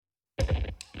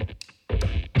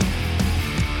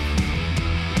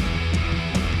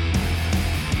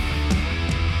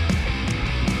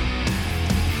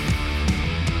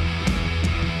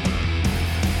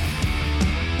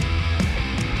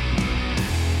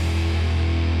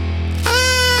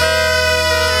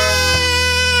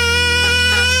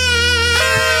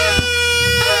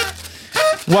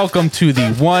Welcome to the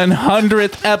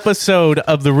 100th episode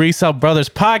of the Resale Brothers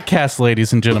podcast,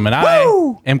 ladies and gentlemen.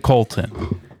 I am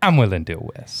Colton. I'm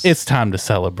Willendale West. It's time to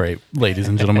celebrate, ladies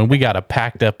and gentlemen. We got a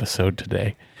packed episode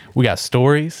today. We got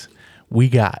stories. We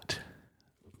got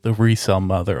the Resale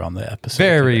mother on the episode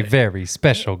today. Very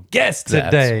special guest That's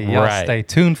today. Y'all right. stay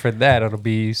tuned for that. It'll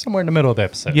be somewhere in the middle of the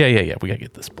episode. Yeah. We got to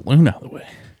get this balloon out of the way.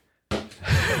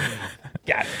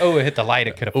 God. Oh, it hit the light.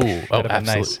 It could have been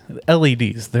nice.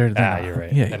 absolutely. LEDs. They're not, You're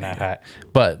right. Yeah, They're not hot.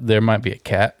 But there might be a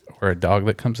cat or a dog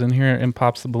that comes in here and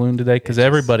pops the balloon today because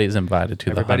everybody's invited to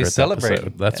the 100th celebrating.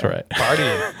 episode. That's right.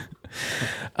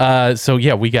 Partying. So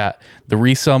yeah, we got the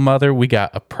Resale mother. We got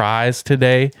a prize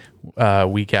today.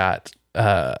 We got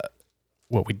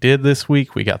what we did this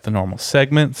week. We got the normal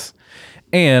segments.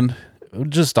 And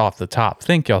just off the top,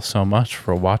 thank y'all so much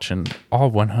for watching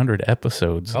all 100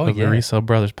 episodes of the Resale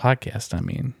Brothers podcast. I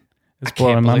mean, it's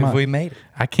blowing my mind. We made it.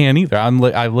 I can't either.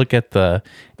 I look at the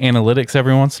analytics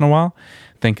every once in a while,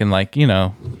 thinking like,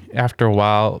 after a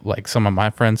while, like some of my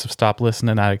friends have stopped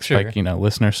listening. I expect,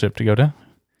 listenership to go down.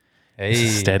 Hey, It's a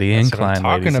steady that's incline, what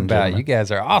I'm ladies talking and about. gentlemen. You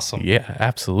guys are awesome. Yeah,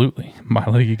 absolutely.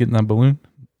 Milo, you getting that balloon?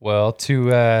 Well,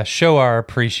 to show our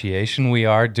appreciation, we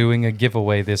are doing a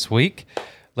giveaway this week.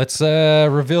 Let's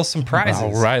reveal some prizes.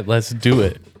 All right, let's do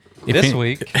it. This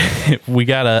week, we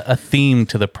got a theme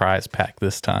to the prize pack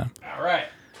this time. all right.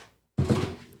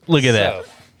 Look at that.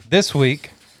 This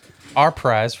week, our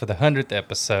prize for the 100th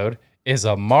episode is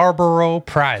a Marlboro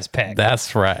prize pack.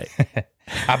 That's right.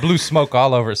 I blew smoke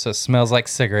all over it, so it smells like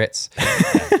cigarettes.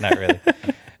 Not really.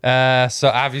 So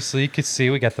obviously, you can see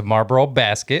we got the Marlboro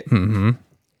basket. Mm-hmm.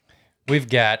 We've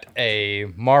got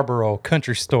a Marlboro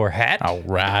country store hat. All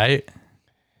right.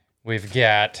 We've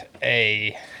got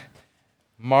a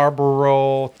Team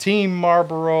Marlboro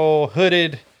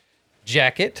hooded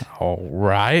jacket. All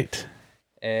right.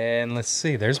 And let's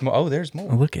see, there's more. Oh, there's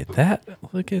more. Look at that.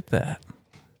 Look at that.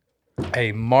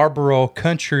 A Marlboro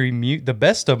the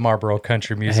best of Marlboro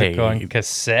country music on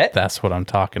cassette. That's what I'm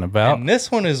talking about. And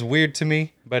this one is weird to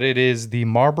me, but it is the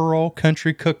Marlboro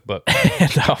Country Cookbook.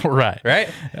 All right. Right?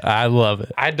 I love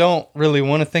it. I don't really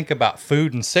want to think about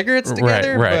food and cigarettes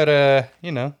together, right. but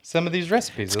some of these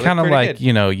recipes. It's kind of like,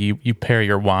 you pair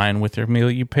your wine with your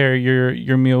meal, you pair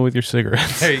your meal with your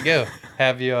cigarettes. There you go.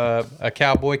 Have you a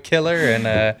cowboy killer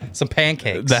and some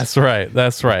pancakes. That's right.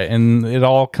 And it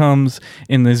all comes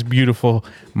in this beautiful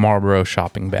Marlboro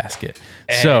shopping basket.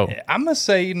 And so I'm going to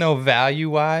say,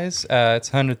 value-wise, it's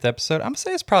 100th episode. I'm going to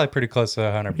say it's probably pretty close to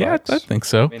 $100. yeah, I think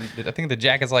so. I think the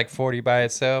jacket's like $40 by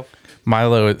itself.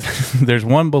 Milo, there's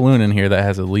one balloon in here that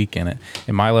has a leak in it,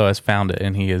 and Milo has found it,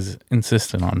 and he is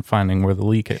insistent on finding where the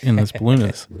leak in this balloon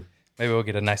is. Maybe we'll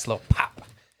get a nice little pop.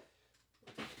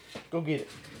 Go get it.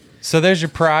 So there's your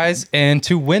prize, and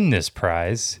to win this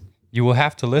prize, you will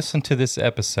have to listen to this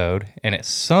episode, and at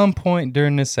some point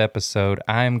during this episode,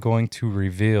 I'm going to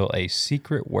reveal a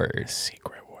secret word.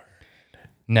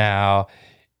 Now,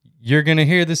 you're going to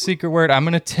hear the secret word. I'm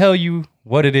going to tell you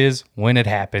what it is when it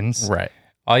happens. Right.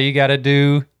 All you got to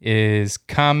do is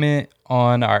comment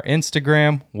on our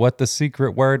Instagram what the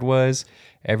secret word was.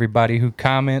 Everybody who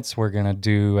comments, we're going to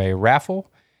do a raffle,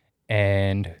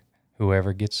 and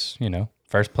whoever gets,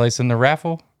 first place in the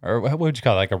raffle, or what would you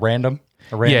call it? Like a random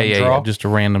draw? Yeah, just a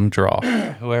random draw.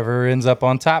 Whoever ends up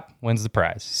on top wins the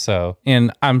prize. So,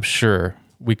 And I'm sure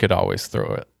we could always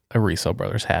throw a Resale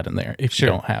Brothers hat in there if you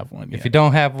don't have one yet. if you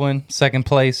don't have one, second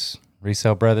place,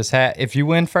 Resale Brothers hat. If you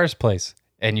win first place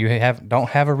and you don't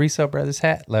have a Resale Brothers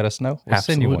hat, let us know. We'll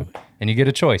send you one. And you get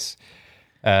a choice.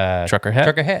 Trucker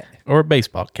hat. Or a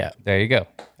baseball cap. There you go.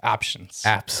 Options.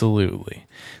 Absolutely.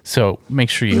 So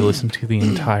make sure you listen to the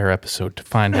entire episode to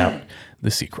find out the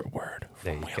secret word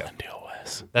from Willendale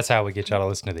West. That's how we get y'all to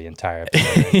listen to the entire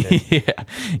episode. Right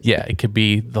Yeah. It could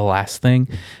be the last thing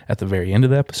at the very end of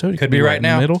the episode. It could be right in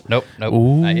now. the middle. Nope.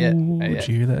 Ooh, Not yet. did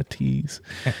you hear that tease?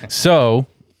 So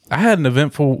I had an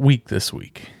eventful week this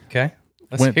week. Okay.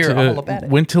 Let's hear all about it.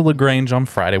 Went to LaGrange on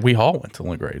Friday. We all went to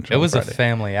LaGrange It on was Friday. a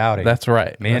family outing. That's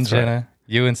right. Me and Jenna,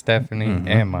 you and Stephanie,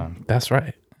 and Mom. That's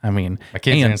right. I mean, My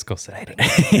kids in school said, I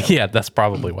didn't. yeah, that's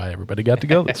probably why everybody got to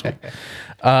go this week.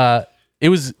 It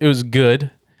was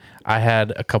good. I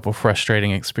had a couple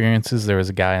frustrating experiences. There was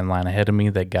a guy in line ahead of me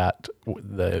that got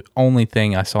the only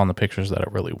thing I saw in the pictures that I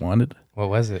really wanted. What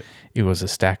was it? It was a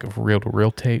stack of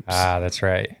reel-to-reel tapes. Ah, that's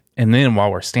right. And then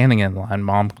while we're standing in line,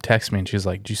 Mom texts me and she's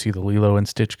like, "Do you see the Lilo and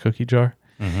Stitch cookie jar?"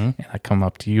 Mm-hmm. And I come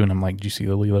up to you and I'm like, "Do you see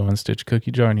the Lilo and Stitch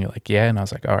cookie jar?" And you're like, "Yeah." And I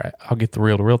was like, "All right, I'll get the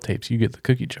reel-to-reel tapes. You get the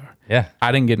cookie jar." Yeah.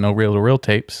 I didn't get no reel-to-reel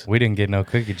tapes. We didn't get no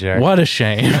cookie jar. What a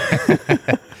shame.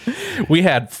 We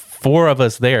had 4 of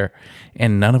us there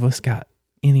and none of us got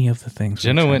any of the things.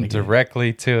 Jenna went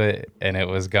directly to it, and it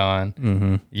was gone.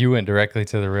 Mm-hmm. You went directly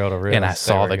to the reel-to-reel. And I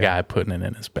saw the guy putting it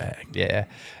in his bag. Yeah.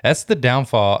 That's the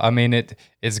downfall. I mean,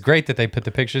 it's great that they put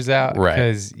the pictures out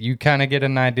because you kind of get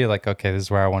an idea like, okay, this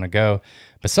is where I want to go.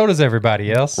 But so does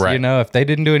everybody else. Right. You know, if they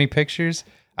didn't do any pictures,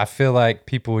 I feel like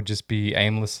people would just be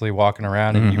aimlessly walking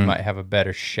around and you might have a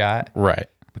better shot. Right.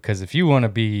 Because if you want to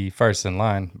be first in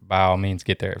line, by all means,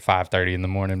 get there at 5:30 in the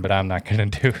morning. But I'm not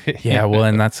going to do it. Yeah, well,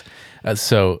 and that's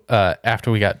so.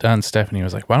 After we got done, Stephanie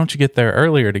was like, "Why don't you get there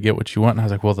earlier to get what you want?" And I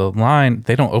was like, "Well, the line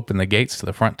they don't open the gates to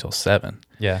the front till 7.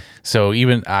 Yeah. So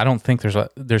even I don't think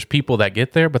there's people that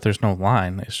get there, but there's no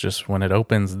line. It's just when it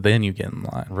opens, then you get in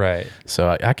line. Right.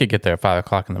 So I could get there at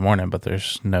 5:00 in the morning, but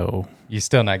there's no. You're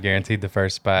still not guaranteed the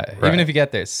first spot. Right. Even if you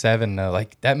got there at 7, though,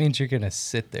 like that means you're going to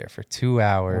sit there for 2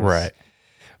 hours. Right.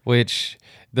 Which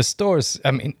the stores, I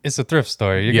mean, it's a thrift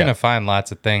store. You're going to find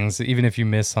lots of things. Even if you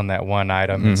miss on that one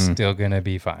item, it's still going to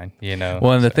be fine, you know?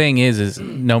 Well, and the thing is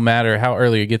no matter how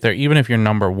early you get there, even if you're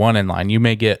number 1 in line, you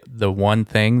may get the one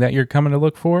thing that you're coming to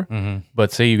look for. Mm-hmm.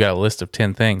 But say you got a list of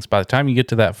 10 things. By the time you get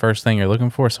to that first thing you're looking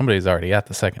for, somebody's already at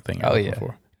the second thing you're looking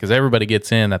for. Because everybody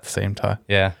gets in at the same time.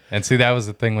 Yeah. And see, that was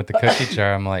the thing with the cookie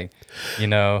jar. I'm like, you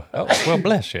know, oh, well,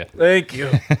 bless you. Thank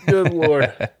you. Good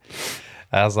Lord.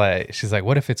 I was like, she's like,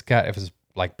 what if it's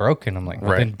like broken? I'm like,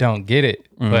 well, then don't get it.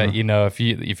 Mm-hmm. But you know, if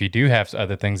you do have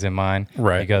other things in mind,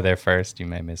 you go there first, you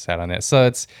may miss out on it. So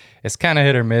it's kind of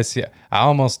hit or miss. Yeah, I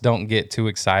almost don't get too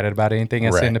excited about anything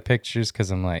I see in the pictures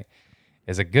because I'm like,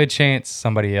 there's a good chance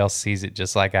somebody else sees it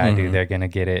just like I do. They're gonna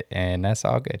get it, and that's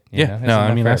all good. You know? No,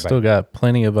 I mean, I still got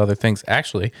plenty of other things.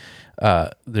 Actually,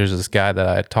 there's this guy that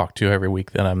I talk to every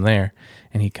week that I'm there,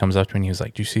 and he comes up to me and he was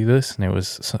like, "Do you see this?" And it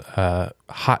was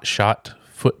hot shot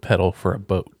foot pedal for a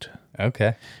boat.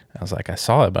 Okay. I was like, I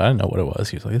saw it, but I didn't know what it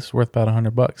was. He was like, this is worth about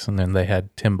 $100. And then they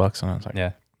had $10 on it. I was like,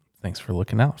 yeah, thanks for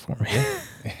looking out for me. Yeah.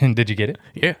 And did you get it?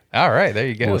 Yeah. All right, there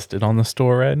you go. Listed on the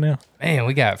store right now. Man,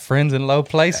 we got friends in low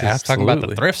places. Absolutely. Talking about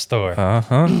the thrift store.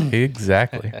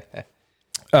 Exactly.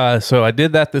 So I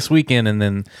did that this weekend, and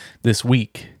then this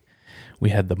week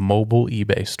we had the mobile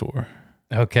eBay store.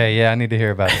 Okay, yeah, I need to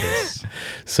hear about this.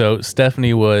 So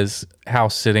Stephanie was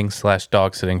house sitting /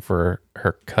 dog sitting for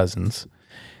her cousins,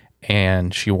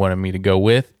 and she wanted me to go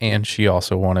with, and she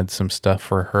also wanted some stuff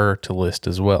for her to list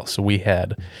as well. So we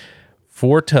had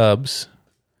 4 tubs,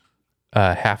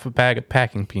 half a bag of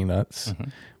packing peanuts,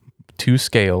 2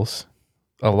 scales,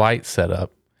 a light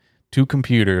setup, 2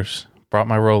 computers, brought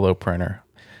my Rolo printer,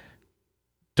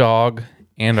 dog,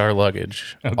 and our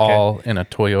luggage, all in a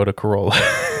Toyota Corolla.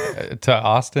 To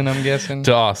Austin, I'm guessing?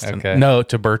 To Austin. Okay. No,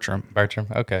 to Bertram. Bertram,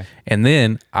 okay. And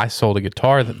then I sold a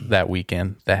guitar that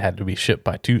weekend that had to be shipped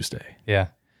by Tuesday. Yeah.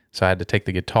 So I had to take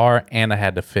the guitar, and I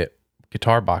had to fit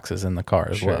guitar boxes in the car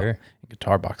as well.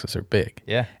 Guitar boxes are big.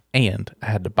 Yeah. And I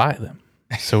had to buy them.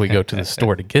 So we go to the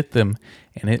store to get them,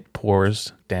 and it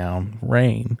pours down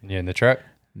rain. You in the truck?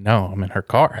 No, I'm in her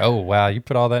car. Oh, wow. You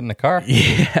put all that in the car?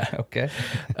 Yeah. Okay.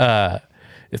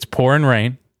 It's pouring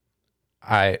rain.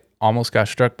 I almost got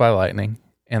struck by lightning,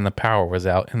 and the power was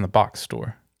out in the box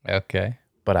store. Okay.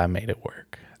 But I made it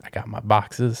work. I got my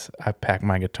boxes. I packed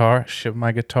my guitar, shipped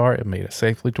my guitar. It made it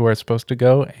safely to where it's supposed to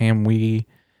go, and we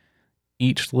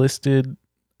each listed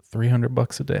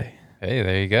 $300 a day. Hey,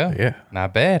 there you go. Yeah.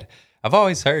 Not bad. I've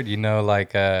always heard, you know,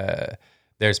 like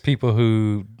there's people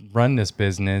who run this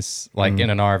business like in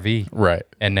an RV. Right.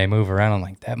 And they move around. I'm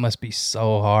like, that must be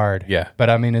so hard. Yeah. But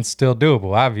I mean, it's still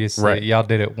doable. Obviously, right. Y'all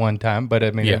did it one time, but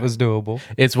I mean, it was doable.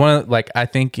 It's one of, like, I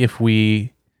think if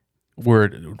we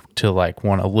were to like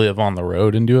want to live on the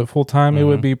road and do it full time, it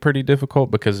would be pretty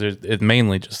difficult because it's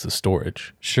mainly just the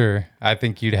storage. Sure. I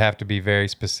think you'd have to be very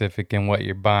specific in what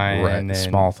you're buying. Right. And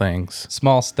small things.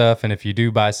 Small stuff. And if you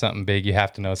do buy something big, you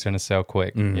have to know it's going to sell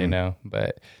quick, you know,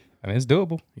 but I mean, it's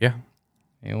doable. Yeah.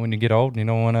 You know, when you get old, you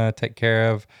don't want to take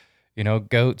care of, you know,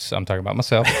 goats. I'm talking about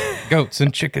myself. Goats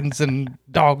and chickens and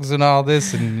dogs and all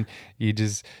this. And you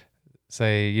just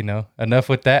say, you know, enough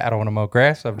with that. I don't want to mow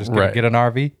grass. I'm just going to get an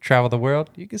RV, travel the world.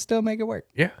 You can still make it work.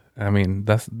 Yeah. I mean,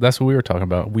 that's what we were talking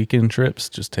about. Weekend trips,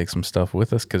 just take some stuff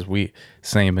with us because we,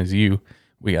 same as you,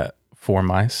 we got 5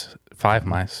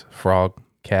 mice, frog,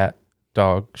 cat,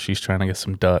 dog. She's trying to get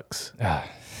some ducks.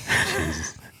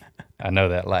 Jesus. I know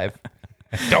that life.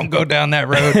 Don't go down that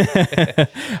road.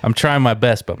 I'm trying my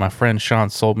best, but my friend Sean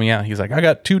sold me out. He's like, I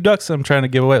got 2 ducks I'm trying to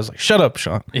give away. I was like, shut up,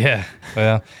 Sean. Yeah.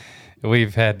 Well,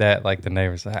 we've had that, like the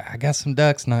neighbors. I got some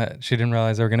ducks. She didn't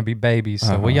realize they were going to be babies.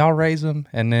 So will y'all raise them?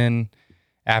 And then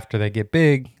after they get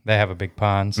big, they have a big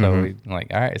pond. So we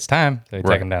like, all right, it's time. They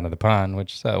take them down to the pond,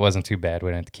 which wasn't too bad.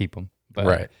 We didn't have to keep them.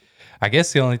 But I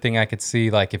guess the only thing I could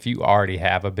see, like if you already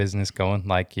have a business going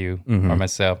like you or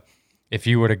myself, if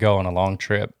you were to go on a long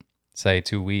trip, say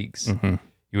 2 weeks,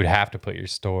 you would have to put your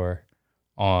store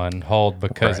on hold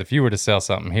because if you were to sell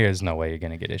something here, there's no way you're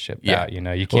going to get it shipped out. You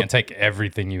know, you can't take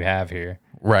everything you have here.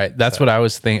 Right. That's what I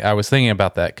was thinking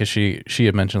about that because she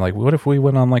had mentioned like, what if we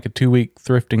went on like a 2-week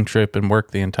thrifting trip and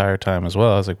worked the entire time as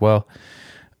well? I was like, well,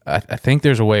 I think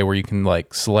there's a way where you can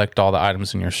like select all the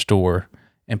items in your store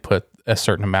and put a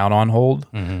certain amount on hold.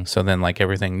 So then like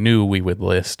everything new we would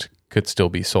list could still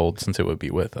be sold since it would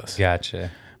be with us.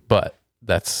 Gotcha. But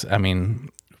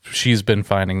she's been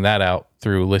finding that out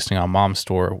through listing on Mom's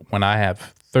store. When I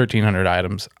have 1,300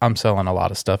 items, I'm selling a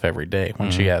lot of stuff every day.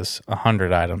 When she has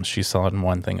 100 items, she's selling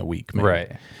one thing a week. Maybe.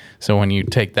 Right. So when you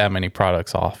take that many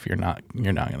products off, you're not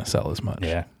going to sell as much.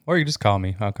 Yeah. Or you just call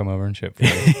me. I'll come over and ship for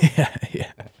you.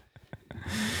 Yeah.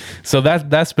 So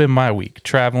that's been my week.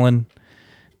 Traveling,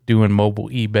 doing mobile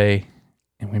eBay,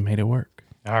 and we made it work.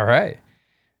 All right.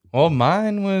 Well,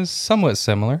 mine was somewhat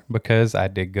similar because I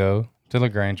did go to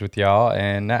LaGrange with y'all,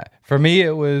 and for me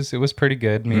it was pretty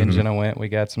good. Me and Jenna went. We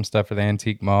got some stuff for the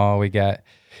antique mall. We got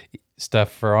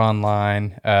stuff for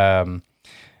online.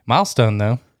 Milestone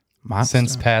though.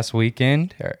 Since past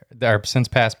weekend or since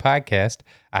past podcast,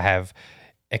 I have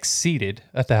exceeded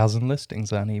 1,000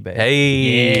 listings on eBay.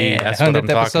 Hey, that's what I'm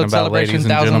talking about, ladies and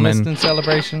gentlemen. 1,000 listing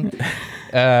celebration.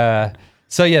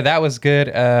 So yeah, that was good.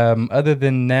 Other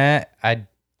than that, I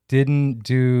didn't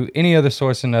do any other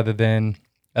sourcing other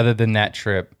than that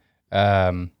trip.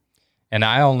 And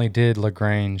I only did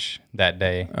LaGrange that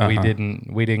day.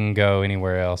 We didn't go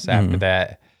anywhere else after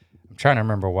that. I'm trying to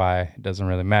remember why. It doesn't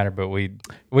really matter, but we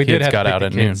did have to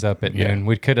pick the kids up at noon.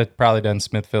 We could have probably done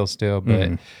Smithville still,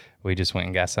 but we just went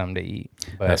and got something to eat.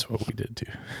 But, that's what we did too.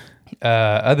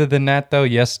 Other than that though,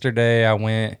 yesterday I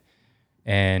went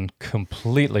and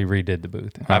completely redid the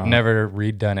booth. I've never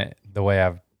redone it the way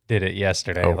I did it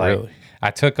yesterday. Oh, really? I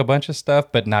took a bunch of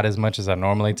stuff, but not as much as I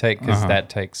normally take because that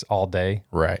takes all day.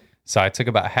 Right. So I took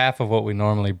about half of what we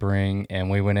normally bring,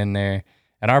 and we went in there,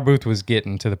 and our booth was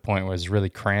getting to the point where it was really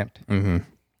cramped.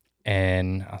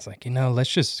 And I was like,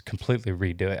 let's just completely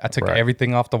redo it. I took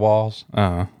everything off the walls,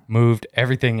 moved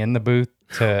everything in the booth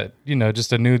to,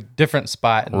 just a new, different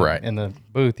spot in the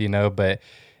booth, but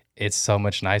it's so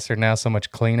much nicer now, so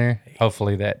much cleaner.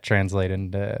 Hopefully that translates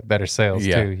into better sales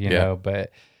too,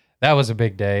 but that was a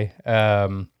big day.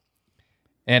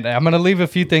 And I'm going to leave a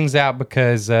few things out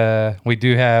because we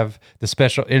do have the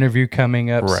special interview coming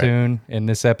up soon in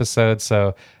this episode.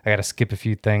 So I got to skip a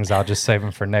few things. I'll just save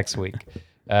them for next week.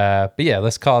 But yeah,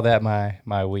 let's call that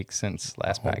my week since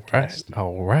last podcast.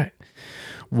 All right.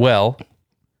 Well,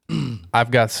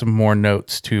 I've got some more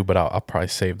notes too, but I'll probably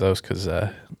save those because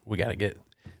we got to get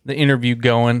the interview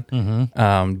going.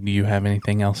 Do you have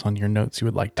anything else on your notes you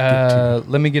would like to get to?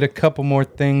 Let me get a couple more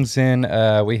things in.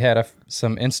 We had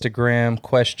some Instagram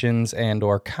questions and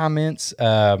or comments.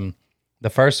 The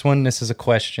first one, this is a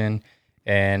question,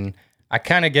 and I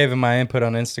kind of gave him my input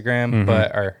on Instagram,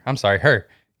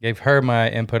 gave her my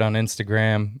input on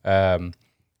Instagram.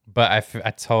 But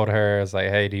I told her, I was like,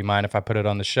 hey, do you mind if I put it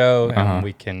on the show and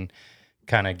we can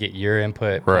kind of get your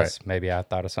input? Plus maybe I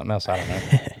thought of something else. I don't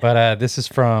know. But this is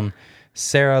from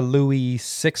Sarah Louie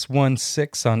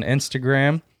 616 on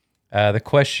Instagram. The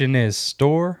question is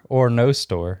store or no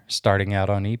store starting out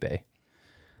on eBay?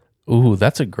 Ooh,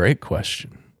 that's a great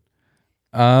question.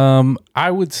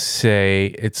 I would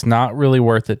say it's not really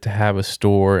worth it to have a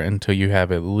store until you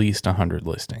have at least 100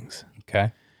 listings.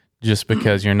 Okay. Just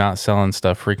because you're not selling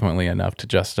stuff frequently enough to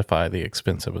justify the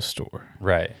expense of a store.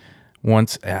 Right.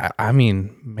 Once,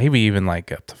 maybe even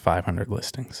like up to 500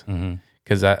 listings.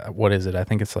 Because what is it? I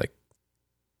think it's like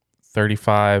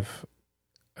 35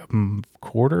 a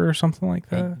quarter or something like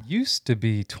that. It used to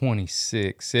be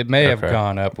 26. It may have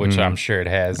gone up, which I'm sure it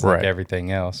has, like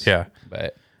everything else. Yeah.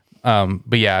 But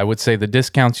yeah, I would say the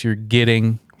discounts you're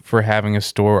getting for having a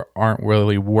store aren't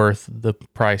really worth the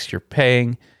price you're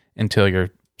paying until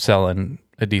you're selling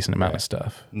a decent amount of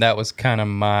stuff. That was kind of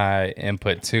my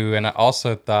input too. And I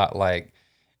also thought, like,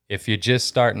 if you're just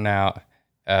starting out,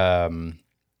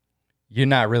 you're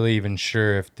not really even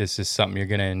sure if this is something you're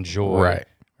going to enjoy. Right.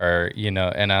 Or,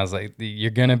 and I was like,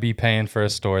 you're going to be paying for a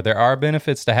store. There are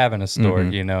benefits to having a store,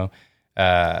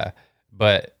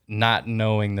 but not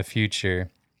knowing the future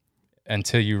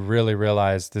until you really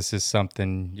realize this is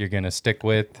something you're going to stick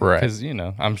with. Right. Because,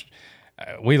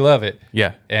 we love it.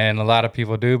 Yeah. And a lot of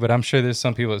people do, but I'm sure there's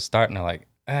some people that start and are like,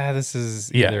 this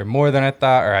is either more than I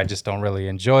thought or I just don't really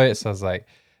enjoy it. So I was like,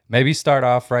 maybe start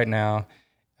off right now.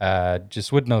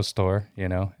 just with no store,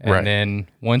 and Right. then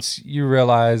once you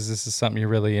realize this is something you're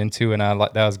really into, and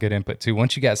that was good input too.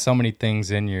 Once you got so many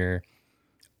things in your,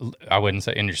 I wouldn't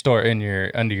say in your store,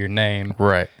 under your name,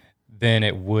 Right. then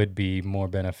it would be more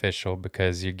beneficial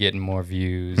because you're getting more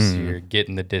views, you're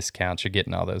getting the discounts, you're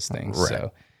getting all those things. Right.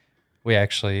 So we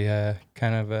actually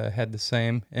kind of had the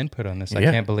same input on this. I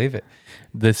Yeah. can't believe it.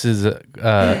 This is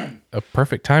a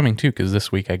perfect timing too, because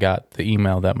this week I got the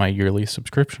email that my yearly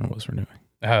subscription was renewing.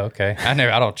 Oh, okay. I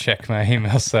don't check my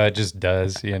email, so it just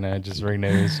does, it just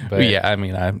renews. But Yeah, I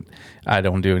mean, I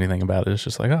don't do anything about it. It's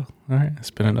just like, oh, all right,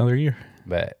 it's been another year.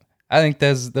 But I think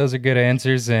those are good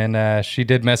answers, and she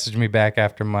did message me back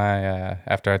after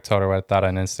after I told her what I thought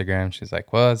on Instagram. She's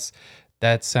like, "Well,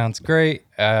 that sounds great."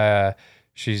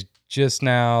 She's just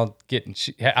now getting.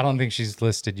 I don't think she's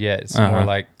listed yet. It's more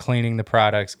like cleaning the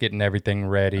products, getting everything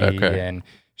ready, and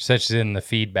she said she's in the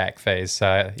feedback phase.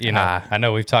 So I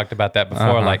know we've talked about that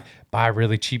before. Like buy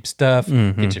really cheap stuff,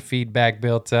 get your feedback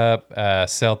built up,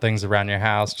 sell things around your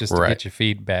house just to get your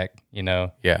feedback.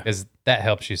 Yeah, because that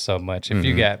helps you so much. If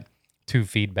you got 2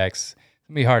 feedbacks, it's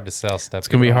gonna be hard to sell stuff. it's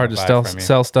gonna be hard to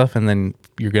sell stuff, and then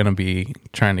you're gonna be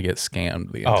trying to get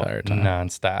scammed the entire time,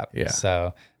 nonstop. Yeah.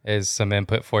 So there's some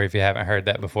input for you if you haven't heard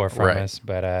that before from us.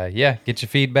 But yeah, get your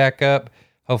feedback up.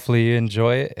 Hopefully you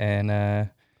enjoy it and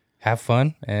have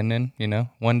fun. And then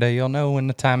one day you'll know when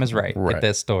the time is right. Get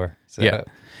that store set up.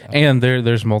 And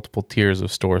there's multiple tiers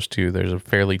of stores too. There's a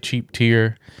fairly cheap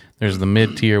tier. There's the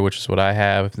mid tier, which is what I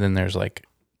have. Then there's like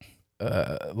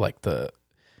the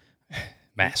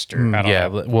Master.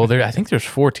 Well, I think there's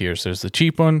 4 tiers. There's the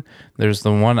cheap one. There's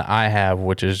the one I have,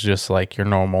 which is just like your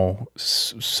normal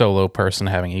solo person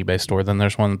having eBay store. Then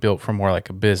there's one built for more like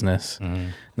a business.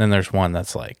 Then there's one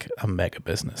that's like a mega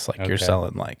business, like you're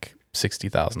selling like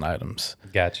 60,000 items.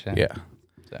 Gotcha. Yeah.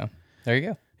 So there you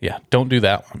go. Yeah. Don't do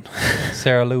that one.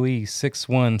 Sarah Louise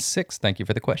 616. Thank you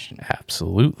for the question.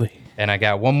 Absolutely. And I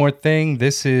got one more thing.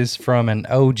 This is from an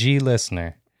OG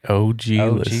listener. OG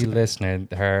listener.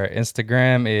 Her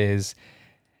Instagram is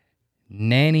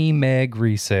Nanny Meg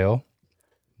Resale.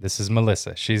 This is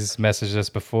Melissa. She's messaged us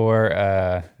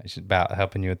before she's about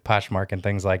helping you with Poshmark and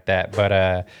things like that.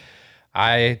 But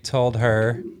I told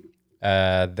her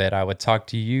that I would talk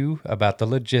to you about the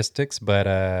logistics, but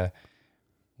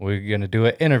we're going to do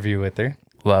an interview with her.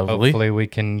 Lovely. Hopefully we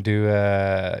can do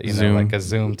Zoom. like a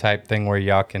Zoom type thing where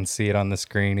y'all can see it on the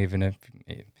screen, even if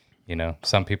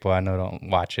some people I know don't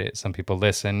watch it, some people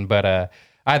listen, but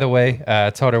either way, I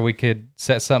told her we could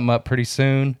set something up pretty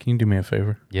soon. Can you do me a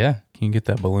favor? Yeah. Can you get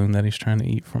that balloon that he's trying to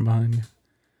eat from behind you?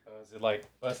 Is it like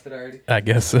busted already? I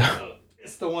guess so.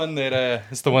 It's the one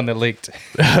that leaked.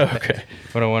 Okay.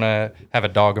 We don't want to have a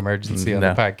dog emergency on the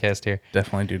podcast here.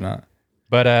 Definitely do not.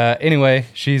 But anyway,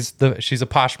 she's a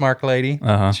Poshmark lady.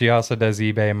 She also does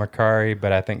eBay and Mercari,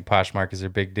 but I think Poshmark is her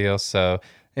big deal. So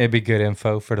it'd be good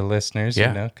info for the listeners,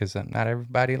 because not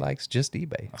everybody likes just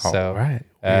eBay. All right.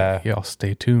 Y'all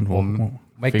stay tuned. We'll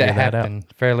make that happen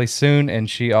fairly soon. And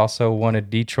she also wanted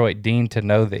Detroit Dean to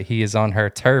know that he is on her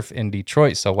turf in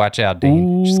Detroit. So watch out,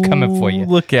 Dean. She's coming for you.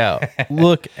 Look out.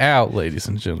 Look out, ladies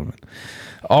and gentlemen.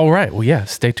 All right. Well, yeah,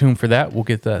 stay tuned for that. We'll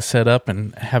get that set up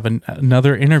and have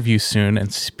another interview soon.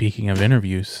 And speaking of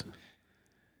interviews,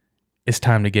 it's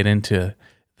time to get into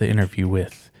the interview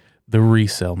with the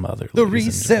Resale Mother. The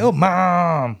Resale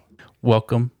Mom.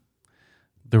 Welcome,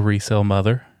 the Resale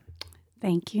Mother.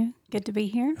 Thank you. Good to be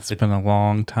here. It's been a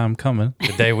long time coming.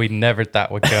 The day we never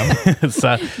thought would come.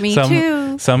 Me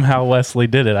too. Somehow Wesley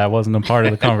did it. I wasn't a part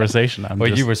of the conversation.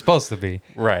 You were supposed to be.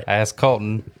 Right. I asked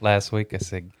Colton last week. I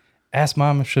said, ask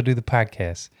Mom if she'll do the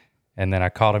podcast. And then I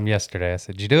called him yesterday. I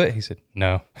said, did you do it? He said,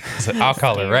 no. I said, I'll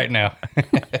call her right now.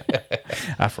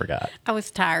 I forgot. I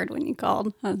was tired when you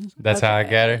called. That's how I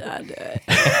got her? I do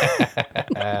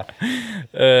it.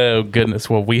 Oh, goodness.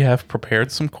 Well, we have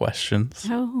prepared some questions.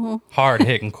 Oh.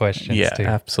 Hard-hitting questions, Yeah, too.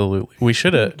 absolutely. We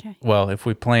should have, Okay. well, if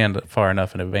we planned far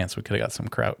enough in advance, we could have got some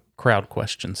crowd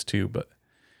questions too, but.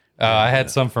 I had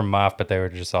some from Moff, but they were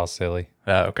just all silly.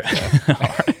 Okay. All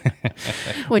right.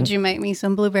 Would you make me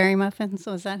some blueberry muffins?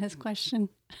 Was that his question?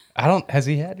 Has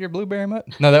he had your blueberry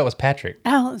muffin? No, that was Patrick.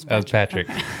 Oh, That was Patrick.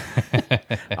 Okay.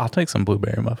 I'll take some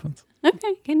blueberry muffins.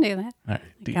 Okay, can do that. All right.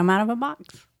 They come out of a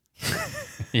box.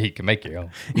 You can make your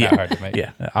own. Not hard to make.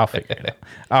 Yeah, I'll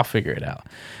figure it out.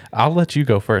 I'll let you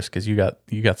go first because you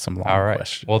got some long All right.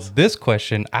 questions. Well, this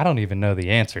question I don't even know the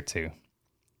answer to.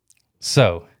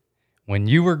 So, when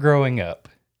you were growing up,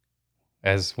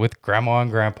 as with Grandma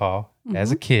and Grandpa,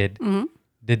 as a kid,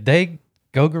 did they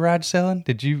go garage selling?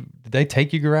 Did they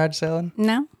take you garage selling?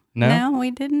 No. No? No, we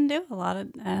didn't do a lot of.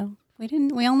 We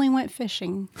didn't. We only went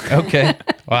fishing. Okay.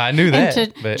 Well, I knew that.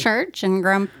 and to but, church and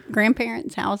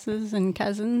grandparents' houses and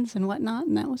cousins and whatnot,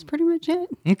 and that was pretty much it.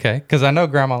 okay, because I know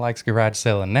Grandma likes garage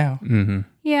selling now.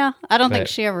 Yeah, I don't think But-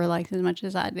 she ever liked as much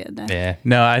as I did. Though. Yeah.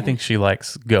 No, I think she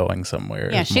likes going somewhere.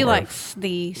 Yeah, is she more of- likes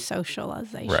the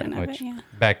socialization of Which it. Yeah.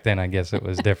 back then, I guess it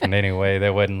was different anyway.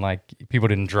 There wasn't like people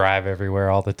didn't drive everywhere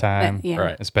all the time, Yeah.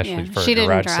 Right. especially Yeah. for She a didn't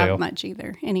garage drive sale. much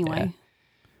either. Anyway.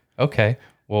 Okay.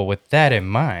 Well, with that in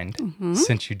mind,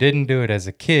 since you didn't do it as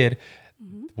a kid,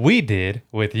 we did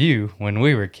with you when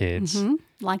we were kids.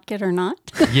 Like it or not.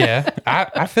 Yeah,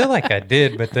 I feel like I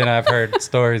did, but then I've heard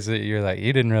stories that you're like,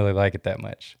 you didn't really like it that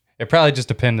much. It probably just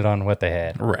depended on what they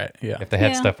had. Right. Yeah. If they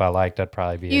had Yeah. stuff I liked, I'd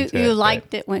probably be You into it. you but-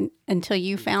 liked it until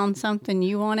you found something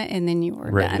you wanted, and then you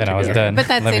were Right. done. Then I was Yeah. done. But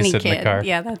that's Let me any sit in the kid. car.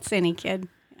 Yeah, that's any kid.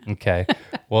 Okay.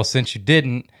 Well, since you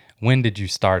didn't, when did you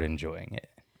start enjoying it?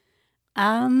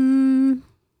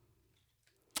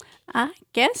 I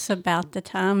guess about the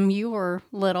time you were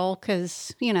little,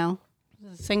 because as a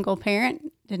single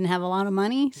parent, didn't have a lot of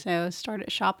money, so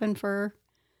started shopping for,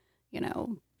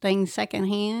 things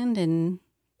secondhand, and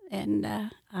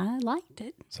I liked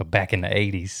it. So back in the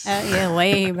 80s, Yeah,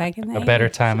 way back in the a better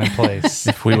 80s. time and place.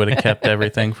 If we would have kept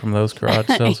everything from those garage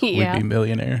sales, Yeah. we'd be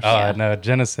millionaires. Oh, no.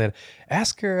 Jenna said,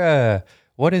 ask her,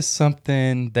 what is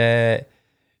something that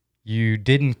you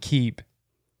didn't keep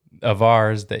of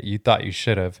ours that you thought you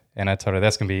should have? And I told her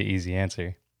that's going to be an easy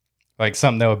answer. Like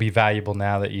something that would be valuable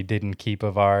now that you didn't keep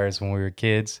of ours when we were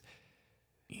kids.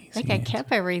 I think I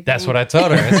kept everything. That's what I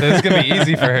told her. I said it's going to be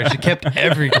easy for her. She kept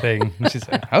everything. And she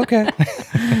said, okay.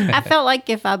 I felt like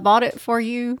if I bought it for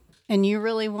you and you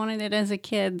really wanted it as a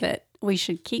kid, that we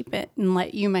should keep it and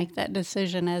let you make that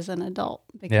decision as an adult.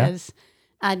 Because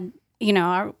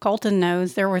Colton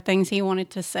knows there were things he wanted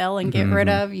to sell and get rid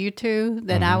of, you two,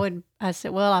 that I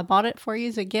said, well, I bought it for you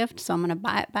as a gift, so I'm going to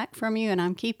buy it back from you, and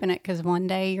I'm keeping it because one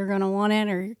day you're going to want it,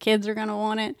 or your kids are going to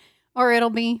want it, or it'll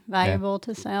be valuable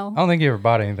to sell. I don't think you ever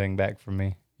bought anything back from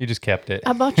me. You just kept it.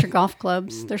 I bought your golf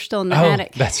clubs. They're still in the Oh,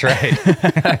 attic. that's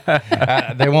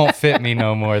right. They won't fit me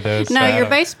no more, those. No, your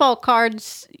baseball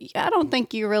cards, I don't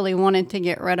think you really wanted to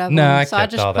get rid of No, them. I So I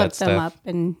kept just all put that them stuff. up,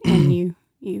 and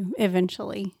you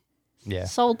eventually Yeah.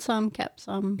 sold some, kept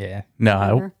some. Yeah. No,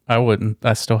 Whatever. I wouldn't.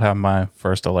 I still have my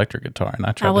first electric guitar, and I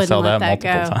I tried to wouldn't sell let that that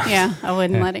multiple go. times. Yeah, I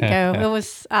wouldn't let it go.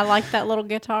 I liked that little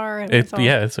guitar. And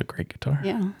It's a great guitar.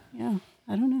 Yeah.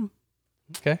 I don't know.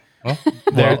 Okay. Well,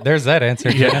 Well, there's that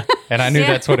answer. yeah. And I knew Yeah.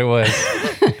 that's what it was.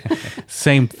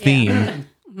 Same theme.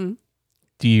 Mm-hmm.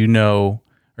 Do you know,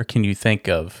 or can you think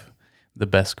of the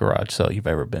best garage sale you've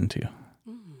ever been to?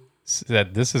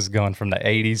 This is going from the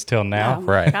 80s till now. Oh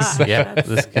my Right. gosh, Yeah. that's-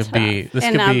 This could be. This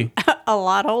and could I'm be. a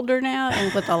lot older now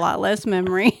and with a lot less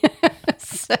memory.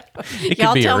 So It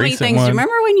y'all could be a tell me recent things. one.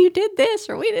 Remember when you did this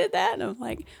or we did that? And I'm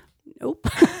like, nope,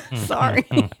 sorry.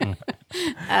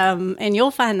 And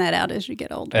you'll find that out as you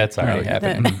get older. That's already yeah.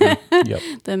 happened. Yep.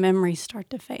 The memories start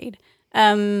to fade.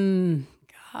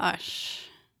 Gosh,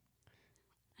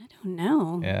 I don't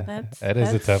know. Yeah, that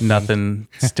is a tough one. Nothing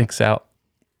sticks out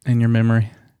in your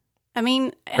memory. I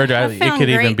mean, Or I it found could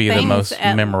even great be the things most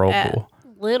at memorable.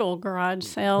 little garage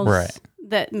sales Right.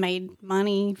 that made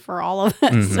money for all of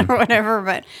us or whatever.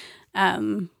 But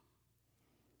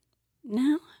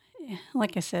no,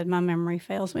 like I said, my memory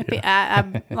fails me.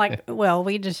 I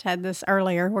we just had this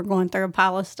earlier. We're going through a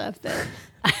pile of stuff that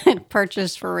I had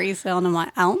purchased for resale, and I'm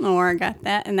like, I don't know where I got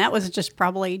that. And that was just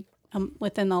probably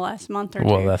within the last month or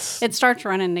Well, two. that's- It starts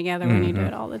running together when you do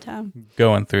it all the time.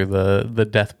 Going through the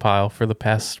death pile for the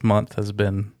past month has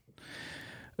been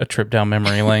a trip down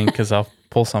memory lane because I'll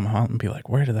pull something out and be like,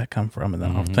 where did that come from? And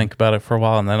then I'll think about it for a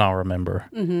while, and then I'll remember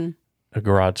a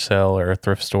garage sale or a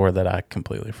thrift store that I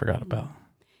completely forgot about.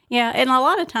 Yeah, and a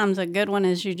lot of times a good one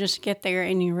is you just get there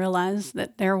and you realize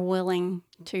that they're willing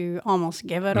to almost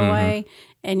give it away,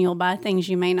 and you'll buy things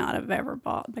you may not have ever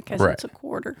bought because Right. it's a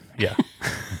quarter. Yeah.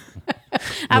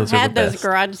 I've Those are the had those best.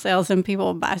 garage sales and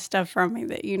people buy stuff from me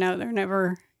that they're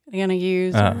never going to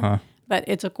use, but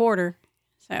it's a quarter,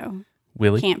 so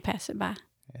Willie? can't pass it by.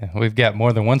 Yeah, we've got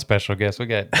more than one special guest. We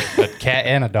got a cat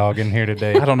and a dog in here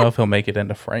today. I don't know if he'll make it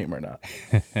into frame or not.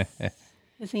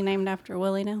 Is he named after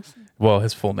Willie Nelson? Well,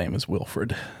 his full name is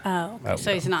Wilfred. Oh, okay.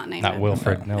 So he's not named Not after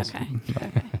Wilfred Nelson.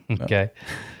 Okay. Okay.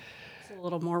 It's a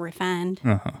little more refined.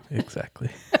 Exactly.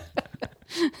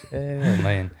 Oh,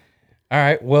 man. All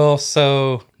right. Well,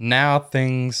 so now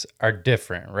things are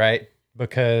different, right?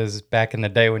 Because back in the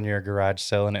day when you were garage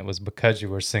selling, it was because you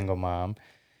were a single mom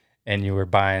and you were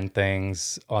buying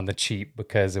things on the cheap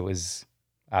because it was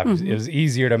it was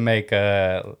easier to make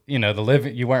the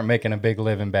living. You weren't making a big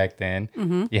living back then.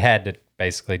 You had to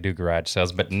basically do garage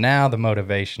sales, but now the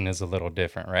motivation is a little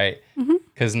different, right?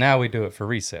 because now we do it for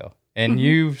resale. And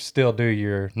you still do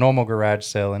your normal garage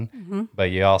selling, but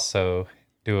you also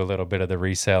do a little bit of the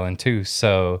reselling too.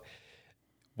 So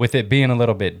with it being a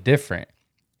little bit different,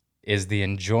 is the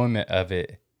enjoyment of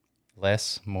it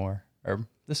less, more, or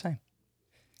the same?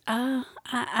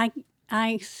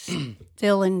 I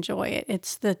still enjoy it.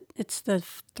 It's the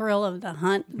thrill of the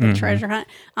hunt, the treasure hunt.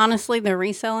 Honestly, the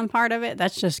reselling part of it,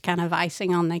 that's just kind of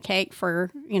icing on the cake for,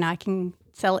 I can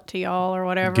sell it to y'all or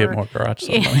whatever. Get more garage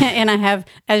sale money. And I have,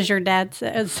 as your dad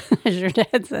says,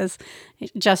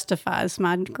 it justifies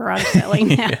my garage selling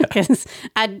now because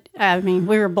I mean,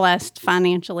 we were blessed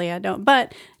financially.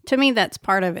 But to me, that's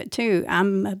part of it too.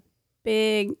 I'm a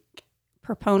big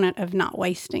proponent of not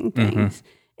wasting things.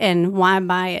 And why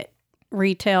buy it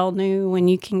retail new when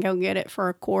you can go get it for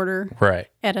a quarter Right.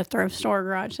 at a thrift store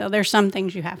garage sale? There's some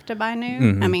things you have to buy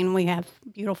new. I mean, we have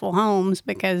beautiful homes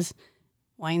because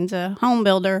Wayne's a home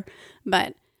builder,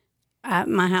 but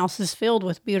my house is filled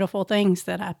with beautiful things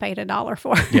that I paid $1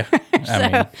 for. Yeah.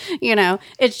 So,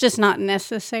 it's just not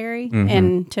necessary.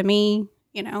 And to me,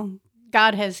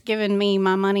 God has given me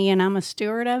my money and I'm a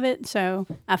steward of it. So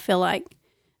I feel like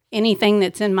anything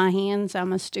that's in my hands,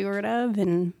 I'm a steward of,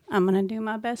 and I'm going to do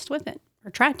my best with it, or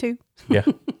try to. Yeah.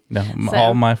 No,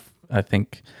 I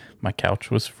think my couch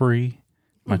was free.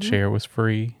 My chair was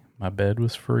free. My bed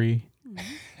was free.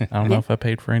 I don't know if I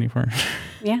paid for any furniture.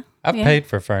 Yeah. I've paid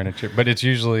for furniture, but it's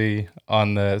usually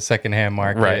on the secondhand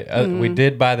market. Right. We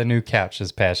did buy the new couch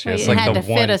this past year. It's It like had the to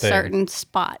one fit a thing. certain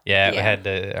spot. Yeah, it had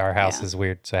to. Our house is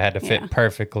weird, so it had to fit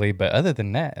perfectly. But other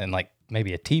than that, and like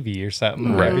maybe a TV or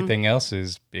something, everything else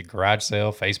is big garage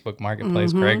sale, Facebook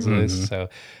Marketplace, Craigslist. So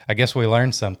I guess we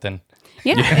learned something.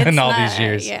 Yeah, in all these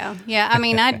years. Yeah. I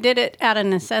mean, I did it out of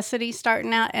necessity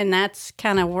starting out, and that's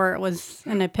kind of where it was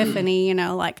an epiphany.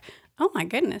 Like, oh my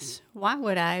goodness, why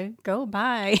would I go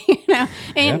buy?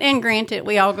 And granted,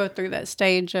 we all go through that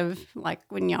stage of like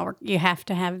when you have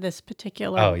to have this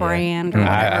particular brand or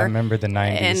whatever. I remember the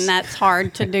 90s, and that's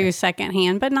hard to do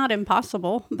secondhand, but not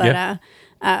impossible. But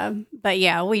but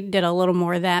yeah, we did a little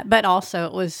more of that. But also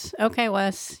it was, okay,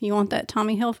 Wes, you want that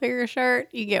Tommy Hilfiger shirt?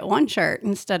 You get one shirt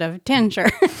instead of 10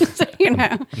 shirts,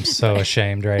 I'm so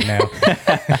ashamed right now.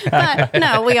 But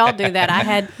no, we all do that. I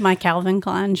had my Calvin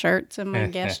Klein shirts and my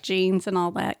Guess jeans and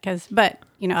all that. But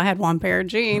I had one pair of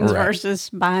jeans versus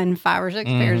buying 5 or 6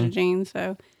 pairs of jeans.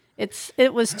 So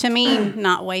it was, to me,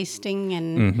 not wasting.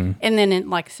 And then,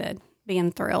 like I said,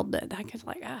 being thrilled that I could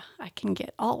I can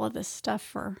get all of this stuff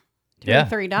for $2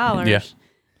 or $3. Yeah.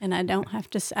 And I don't have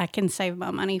to, I can save my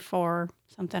money for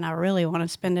something I really want to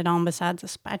spend it on besides a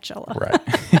spatula.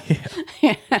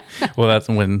 Right. Well, that's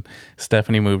when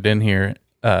Stephanie moved in here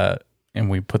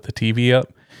and we put the TV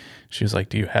up. She was like,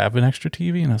 do you have an extra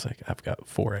TV? And I was like, I've got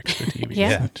 4 extra TVs.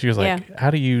 Yeah. She was like,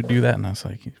 how do you do that? And I was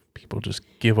like, people just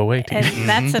give away TVs. And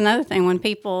that's another thing. When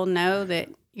people know that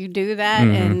you do that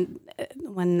and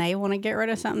when they want to get rid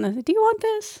of something, they say, do you want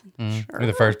this? Sure. You're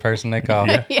the first person they call.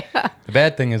 Yeah. The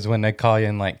bad thing is when they call you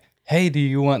and like, hey, do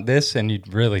you want this? And you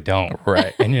really don't.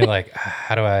 Right. And you're like,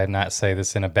 how do I not say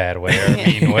this in a bad way or a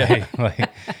mean way? Like,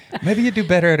 maybe you do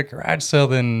better at a garage sale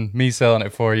than me selling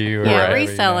it for you. Or whatever,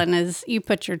 reselling is you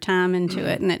put your time into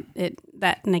it, and it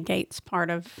that negates part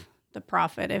of the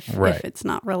profit if it's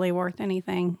not really worth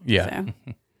anything. Yeah.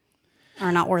 So,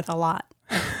 or not worth a lot.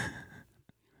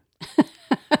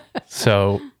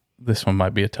 So this one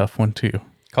might be a tough one too.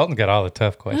 Colton got all the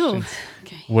tough questions. Ooh,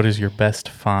 okay. What is your best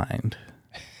find?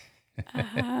 I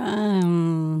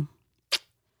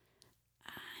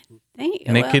think,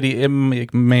 And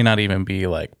it may not even be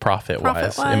like profit wise.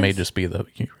 It may Profit-wise? just be the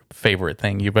favorite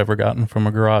thing you've ever gotten from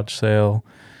a garage sale.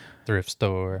 Thrift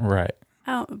store. Right.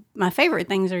 my favorite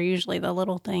things are usually the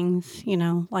little things,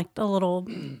 like the little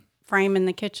frame in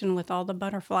the kitchen with all the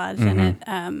butterflies in it.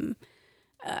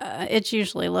 It's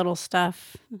usually little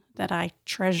stuff that I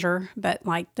treasure, but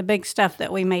like the big stuff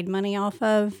that we made money off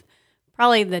of,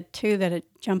 probably the 2 that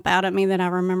jump out at me that I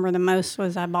remember the most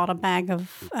was I bought a bag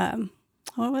of,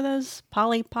 what were those?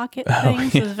 Polly Pocket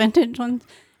things, those vintage ones.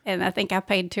 And I think I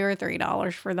paid $2 or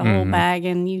 $3 for the whole bag,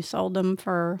 and you sold them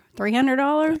for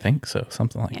 $300. I think so.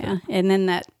 Something like Yeah. And then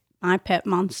that My Pet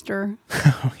Monster,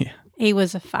 that. Oh, yeah. he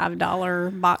was a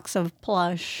 $5 box of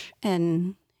plush,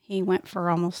 and he went for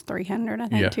almost $300. I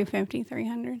think Yeah. $250,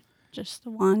 $300, just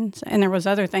the one. So, and there was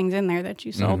other things in there that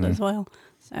you sold as well.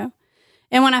 So,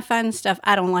 and when I find stuff,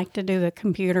 I don't like to do the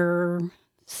computer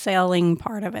selling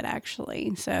part of it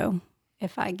actually. So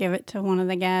if I give it to one of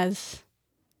the guys,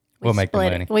 We'll make the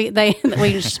split money. it.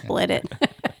 We just split it.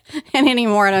 And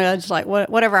anymore, I'm just like,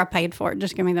 whatever I paid for it,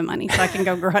 just give me the money so I can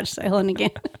go garage selling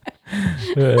again.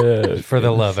 For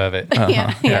the love of it.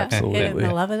 Yeah, absolutely.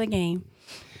 The love of the game.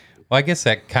 Well, I guess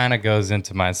that kind of goes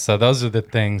into my. So those are the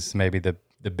things, maybe the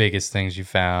biggest things you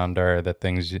found, or the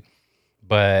things you.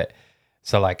 But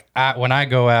so like when I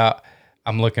go out,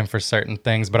 I'm looking for certain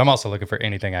things, but I'm also looking for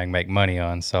anything I can make money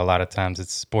on. So a lot of times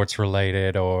it's sports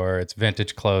related or it's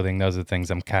vintage clothing. Those are the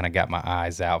things I'm kind of got my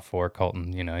eyes out for.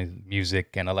 Colton,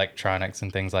 music and electronics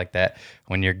and things like that.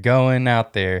 When you're going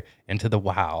out there into the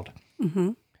wild,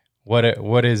 what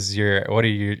are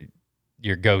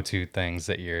your go-to things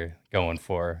that you're going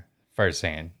for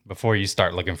firsthand before you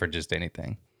start looking for just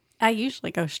anything? I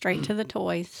usually go straight to the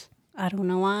toys. I don't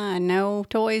know why. I know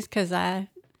toys because I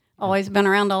always been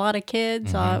around a lot of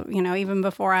kids. Even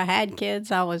before I had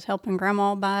kids, I was helping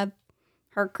Grandma buy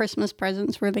her Christmas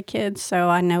presents for the kids. So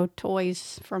I know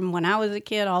toys from when I was a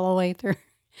kid all the way through.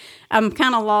 I'm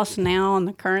kind of lost now on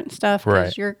the current stuff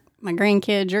because my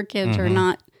grandkids, your kids are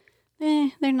not.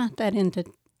 They're not that into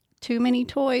too many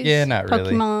toys. Yeah, not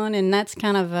really. Pokemon, and that's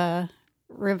kind of a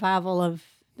revival of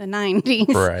the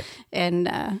 90s. Right.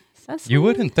 And you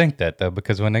wouldn't think that, though,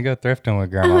 because when they go thrifting with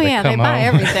Grandma, they buy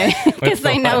home everything because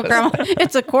they know Grandma.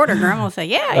 It's a quarter. Grandma will say,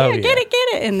 get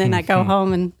it. And then I go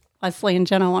home and Leslie and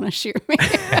Jenna want to shoot me.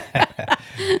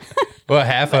 Well,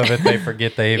 half of it they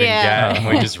forget they even got, and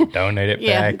we just donate it back.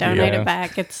 Yeah, donate it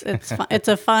back. It's fun. It's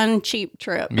a fun, cheap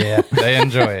trip. Yeah, they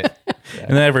enjoy it.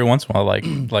 And then every once in a while,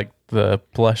 like the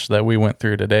plush that we went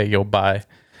through today, you'll buy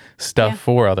stuff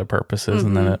for other purposes,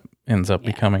 and then it ends up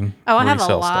becoming I have a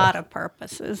resale lot stuff. of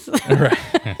purposes. Right.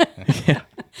 Yeah.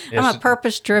 I'm a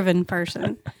purpose-driven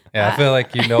person. Yeah, I feel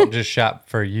like you don't just shop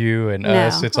for you and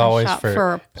us. It's always shop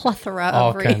for a plethora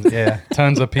all of reasons. kinds. Yeah,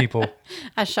 tons of people.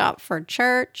 I shop for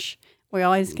church. We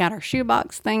always got our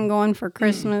shoebox thing going for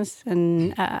Christmas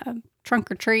and trunk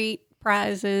or treat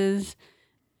prizes.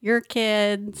 Your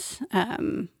kids.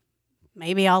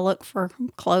 Maybe I'll look for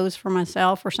clothes for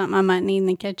myself or something I might need in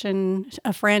the kitchen.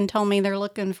 A friend told me they're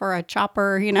looking for a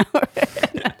chopper,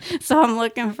 so I'm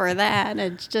looking for that.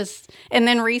 It's just, and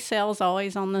then resale's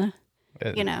always on the,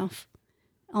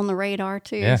 on the radar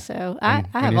too. Yeah. So I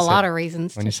have a lot of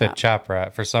reasons. When to you said shop.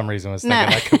 chopper, for some reason I was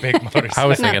thinking like a big motorcycle. I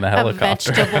was thinking a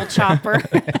helicopter. A vegetable chopper.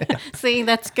 See,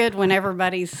 that's good when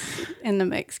everybody's in the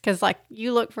mix because, like,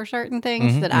 you look for certain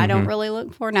things that I don't really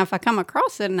look for. Now, if I come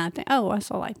across it and I think, I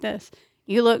saw like this.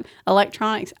 You look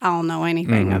electronics, I don't know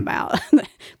anything about.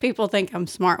 People think I'm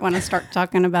smart when I start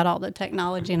talking about all the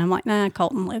technology, and I'm like, nah,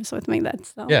 Colton lives with me.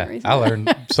 That's the only reason. I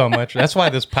learned so much. That's why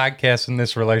this podcast and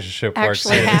this relationship works.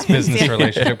 Actually This business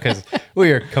relationship, because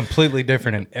we are completely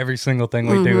different in every single thing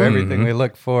we do, everything we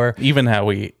look for. Even how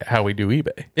we do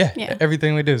eBay. Yeah.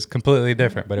 Everything we do is completely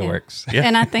different, but it works. Yeah.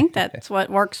 And I think that's what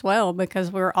works well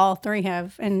because we're all three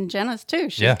have, and Jenna's too.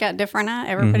 She's got different eyes.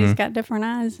 Everybody's got different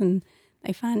eyes, and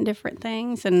they find different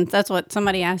things. And that's what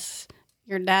somebody asked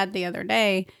your dad the other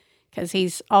day, because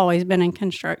he's always been in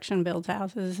construction, builds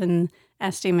houses, and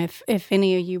asked him if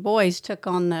any of you boys took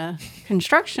on the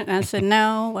construction. And I said,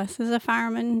 no, Wes is a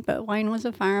fireman, but Wayne was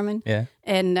a fireman. Yeah.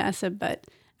 And I said,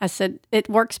 it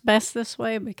works best this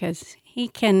way because he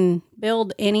can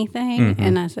build anything.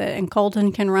 And I said, and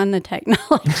Colton can run the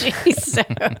technology. So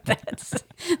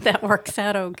that works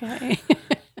out okay.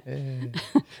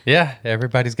 Yeah,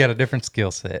 everybody's got a different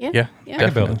skill set. Yeah. I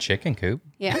can build a chicken coop.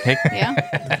 Yeah. Yeah.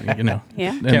 Can't enough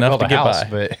build to a get house, by.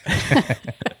 but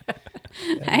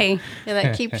Hey,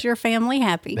 that keeps your family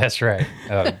happy. that's right.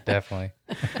 Oh, definitely.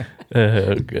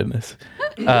 Oh, goodness.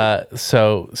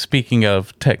 So speaking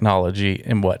of technology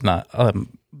and whatnot,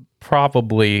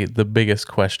 probably the biggest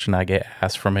question I get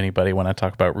asked from anybody when I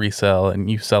talk about resale and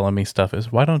you selling me stuff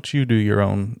is, why don't you do your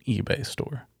own eBay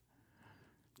store?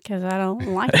 Because I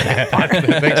don't like that. I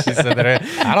think she said that.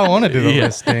 I don't want to do the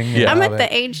listing. Yeah. I'm at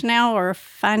the age now where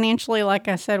financially, like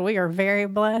I said, we are very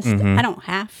blessed. I don't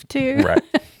have to. Right.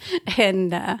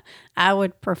 And I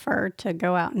would prefer to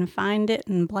go out and find it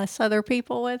and bless other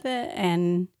people with it.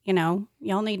 And,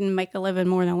 y'all need to make a living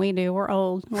more than we do. We're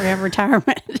old. We have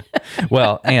retirement.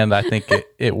 Well, and I think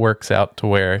it works out to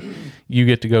where you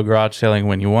get to go garage selling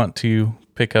when you want to,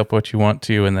 pick up what you want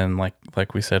to, and then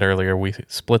like we said earlier, we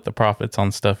split the profits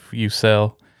on stuff you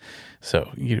sell.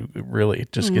 So you really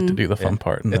just get to do the fun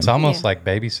part. And It's then, almost like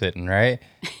babysitting, right?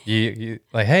 You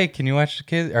like, hey, can you watch the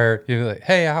kids? Or you're like,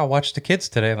 hey, I'll watch the kids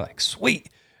today. I'm like, sweet.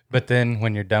 But then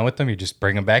when you're done with them, you just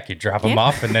bring them back, you drop them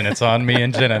off, and then it's on me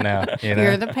and Jenna now.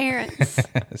 You're the parents.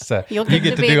 So You'll you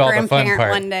get to be do a all the fun grandparent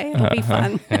part. one day. It'll be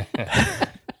fun.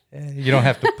 You don't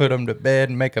have to put them to bed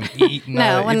and make them eat. And all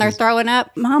No, that. when You they're just- throwing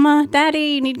up, Mama, Daddy,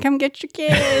 you need to come get your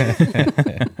kids.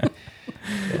 goodness.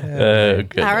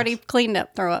 I already cleaned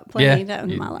up throw up plenty of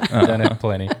times in my life. done it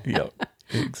plenty. Yep,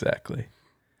 exactly.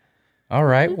 All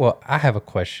right. Well, I have a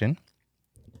question.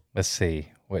 Let's see.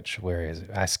 where is it?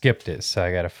 I skipped it, so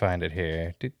I got to find it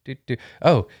here.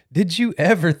 Oh, did you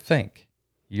ever think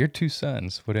your two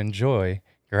sons would enjoy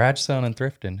garage selling and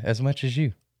thrifting as much as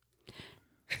you?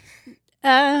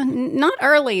 Not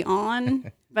early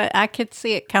on, but I could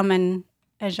see it coming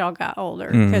as y'all got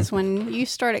older. Because when you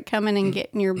started coming and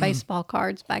getting your baseball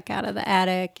cards back out of the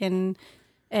attic, and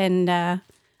I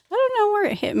don't know where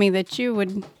it hit me that you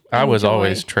would. I was enjoy.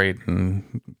 always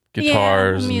trading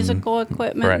guitars, musical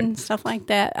equipment right. and stuff like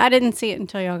that. I didn't see it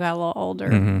until y'all got a little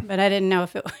older, but I didn't know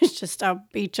if it was just I'll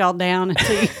beat y'all down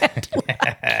until you had to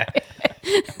like it.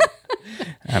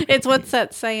 It's what's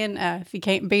that saying? If you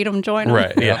can't beat them, join them.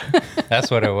 Right. Yeah. That's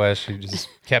what it was. She just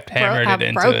kept hammering I it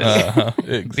into broke us,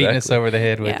 Exactly. beating us over the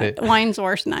head with Yeah, it. Wayne's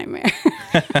worst nightmare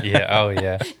Yeah. Oh,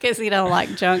 yeah. because he don't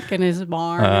like junk in his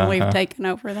barn, and we've taken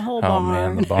over the whole Oh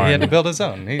barn. man, the He had to barn. build his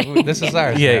own. This is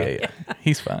ours. Yeah, now. yeah, yeah.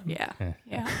 He's fine. Yeah,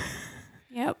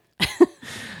 yep.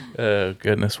 Oh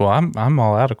goodness. Well, I'm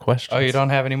all out of questions. Oh, you don't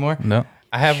have any more? No.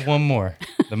 I have one more.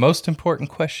 The most important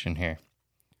question here.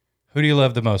 Who do you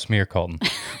love the most, me or Colton?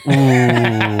 Ooh, on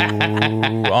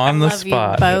the Love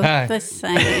spot. you both the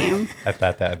same. I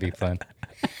thought that would be fun.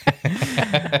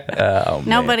 Oh, man.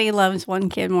 Nobody loves one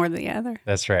kid more than the other.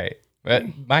 That's right. But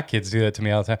my kids do that to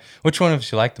me all the time. Which one of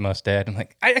us you like the most, Dad? I'm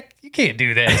like, you can't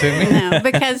do that to me. No,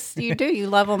 because you do. You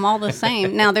love them all the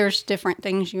same. Now, there's different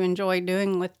things you enjoy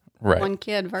doing with Right. one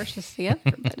kid versus the other.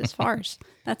 But as far as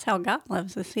that's how God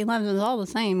loves us, He loves us all the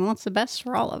same. He wants the best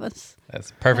for all of us. That's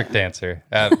a perfect answer.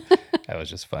 That was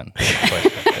just fun.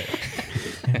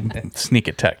 Sneak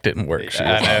attack didn't work. She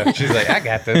was I know. She's like, I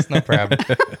got this. No problem.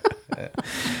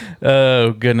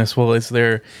 Oh, goodness. Well, is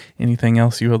there anything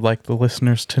else you would like the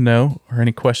listeners to know or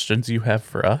any questions you have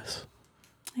for us?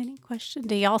 Any question?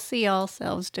 Do y'all see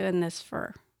yourselves doing this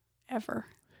forever?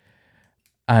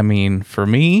 I mean, for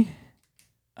me,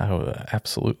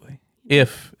 absolutely.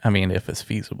 If it's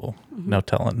feasible. No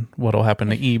telling what'll happen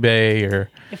to eBay or...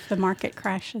 If the market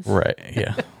crashes. Right,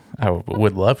 yeah. I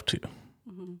would love to,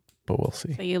 but we'll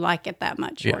see. So you like it that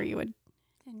much Yeah. where you would...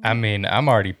 I mean, I'm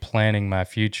already planning my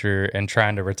future and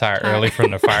trying to retire early from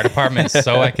the fire department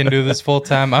so I can do this full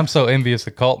time. I'm so envious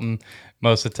of Colton.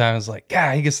 Most of the time, it's like,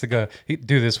 God, he gets to go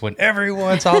do this whenever he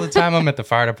wants. All the time I'm at the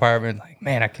fire department. Like,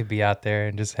 man, I could be out there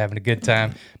and just having a good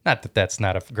time. Not that that's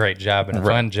not a great job and a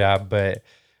fun job, but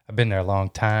I've been there a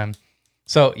long time.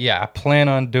 So, yeah, I plan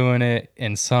on doing it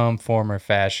in some form or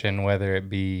fashion, whether it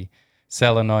be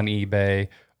selling on eBay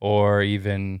or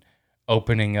even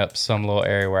opening up some little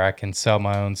area where I can sell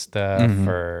my own stuff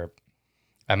or...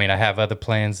 I mean, I have other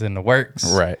plans in the works.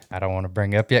 Right. I don't want to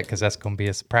bring up yet because that's going to be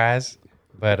a surprise.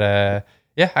 But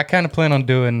yeah, I kind of plan on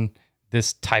doing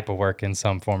this type of work in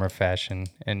some form or fashion.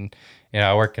 And,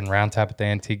 I work in Round Top at the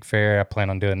Antique Fair. I plan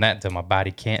on doing that until my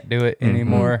body can't do it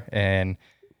anymore. And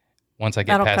once I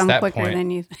get That'll past come that quicker point, than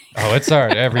you think. oh, it's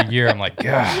hard. Every year I'm like,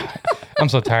 God, I'm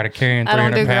so tired of carrying I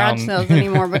don't 300 do garage pounds. sales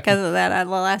anymore because of that. The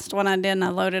last one I did, and I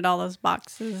loaded all those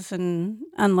boxes and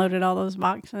unloaded all those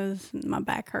boxes. And my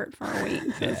back hurt for a week.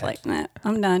 So it's like, nah,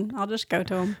 I'm done. I'll just go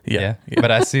to them. Yeah.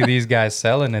 But I see these guys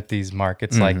selling at these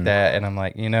markets like that. And I'm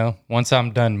like, once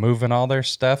I'm done moving all their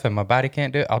stuff and my body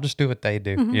can't do it, I'll just do what they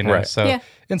do, Right. So Yeah.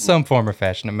 in some form or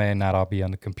fashion, it may not all be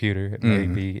on the computer. It may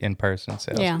be in-person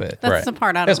sales. Yeah, But that's the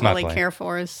part I That's don't my really plan. care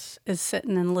for is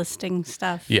sitting and listing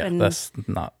stuff. Yeah, and, that's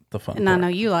not the fun and I part. know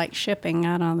you like shipping.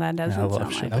 I know that doesn't love sound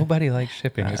like shipping. Nobody likes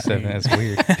shipping except it's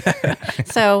weird. it.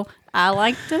 So I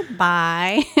like to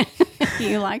buy.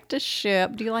 You like to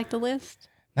ship. Do you like to list?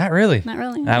 Not really. Not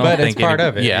really. I don't But think it's part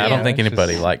of it, Yeah, I you don't know, think it's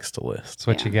anybody just- likes to list. That's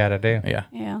what you got to do. Yeah.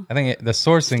 Yeah. I think the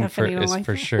sourcing Stephanie don't is like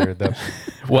for it. sure the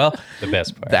Well,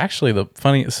 best part. actually, the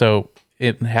funny, so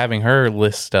having her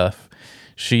list stuff,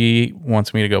 she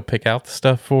wants me to go pick out the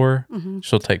stuff for her.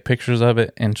 She'll take pictures of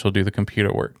it and she'll do the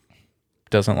computer work.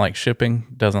 Doesn't like shipping.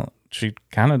 She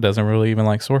kind of doesn't really even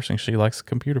like sourcing. She likes the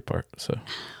computer part. So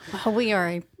Well, we are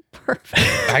a perfect.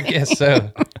 I guess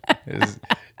so.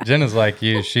 Jenna's like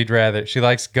you. She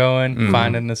likes going,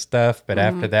 finding the stuff, but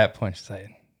after that point, she's like,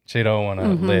 she don't want to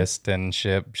list and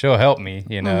ship. She'll help me,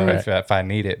 if I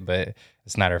need it, but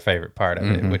it's not her favorite part of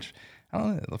it, which I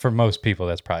don't know, for most people,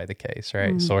 that's probably the case,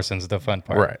 right? Sourcing's the fun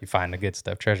part. Right. You find the good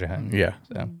stuff, treasure hunting. yeah,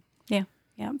 So Yeah.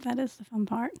 Yeah. That is the fun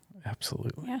part.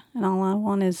 absolutely. Yeah. And all I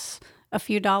want is a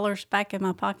few dollars back in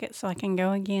my pocket so I can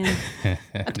go again.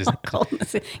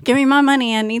 just Give me my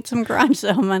money. I need some garage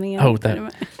sale money. Oh,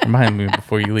 that remind me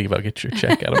before you leave, I'll get your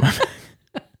check out of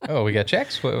my. oh, we got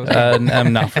checks. What was that?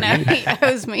 I'm not for No, you. he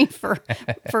owes me for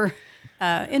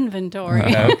inventory.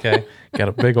 Okay. Got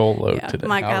a big old load Yeah, today.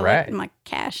 All right. my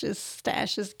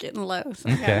stash is getting low. So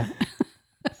Okay.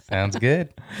 Sounds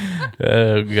good.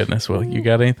 Oh goodness. Well, you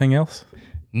got anything else?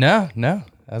 No, that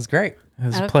was great. It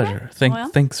was a Okay. pleasure.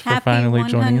 Thanks for happy finally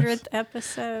joining us. 100th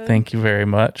episode. Thank you very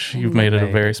much. You've made it a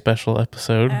very special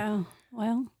episode. Oh,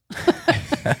 well.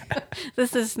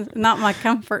 This is not my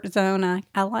comfort zone.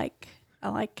 I like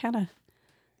kind of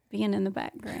being in the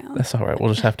background. That's all right. We'll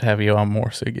just have to have you on more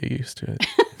so you get used to it.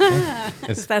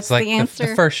 That's like the answer.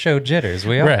 the first show jitters.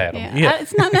 We all Right. had them. Yeah.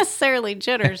 It's not necessarily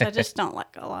jitters. I just don't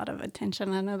like a lot of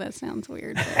attention. I know that sounds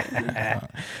weird. But,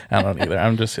 I don't either.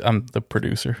 I'm the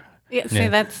producer. yeah, see,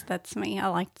 Yeah. that's me. I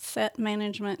like set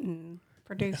management and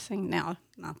producing. Now,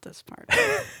 not this part.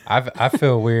 I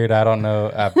feel weird. I don't know.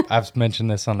 I've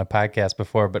mentioned this on the podcast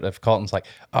before, but if Colton's like,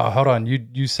 "Oh, hold on,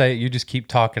 you say you just keep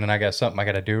talking, and I got something I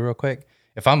got to do real quick."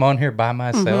 If I'm on here by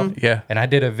myself, Yeah. and I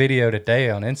did a video today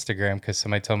on Instagram because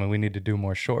somebody told me we need to do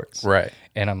more shorts, Right.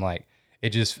 and I'm like,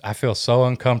 I feel so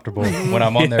uncomfortable when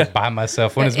I'm on there by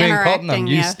myself. When it's me and Colton, I'm Interacting,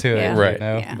 used to it, Right. you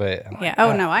know. Yeah. But I'm like, Yeah.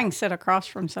 Oh, no, I can sit across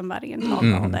from somebody and talk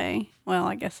all day. Well,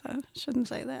 I guess I shouldn't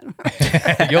say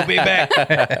that. you'll be back.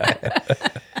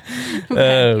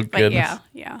 Oh, But goodness.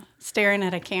 yeah. Staring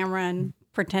at a camera and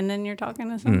pretending you're talking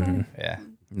to somebody. Yeah,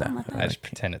 No. I just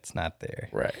pretend it's not there.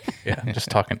 Right. Yeah. Just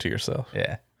talking to yourself.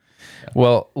 Yeah.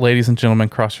 Well, ladies and gentlemen,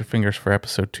 cross your fingers for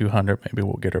episode 200. Maybe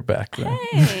we'll get her back then.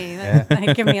 Hey,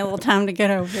 that give me a little time to get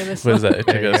over this. What is one. that? It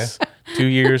took us 2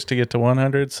 years to get to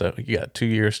 100, so you got 2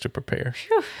 years to prepare.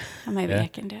 Maybe I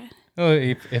can do it.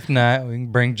 Well, if not, we can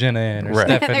bring Jenna in or Right.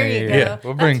 Stephanie. There you go. Yeah,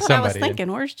 we'll bring That's what somebody. I was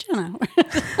thinking. Where's Jenna?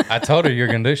 I told her you're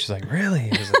gonna do it. She's like, really?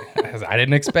 I was like, I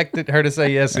didn't expect her to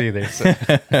say yes either. So.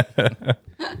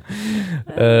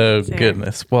 Oh,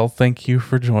 goodness. Well, thank you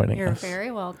for joining You're us.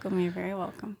 very welcome. You're very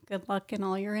welcome. Good luck in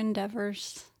all your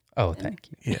endeavors. Oh, thank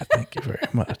you. Yeah, thank you very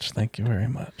much. Thank you very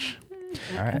much.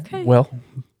 All right, Okay. Well,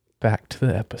 back to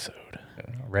the episode.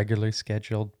 regularly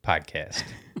scheduled podcast.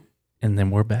 And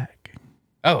then we're back.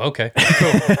 Oh, okay, cool.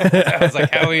 I was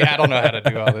like, I don't know how to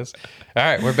do all this. All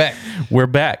right, we're back. We're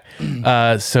back.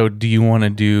 So do you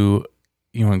want to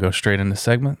go straight into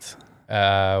segments?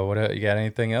 What you got?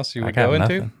 Anything else you I would got go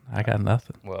nothing. into? I got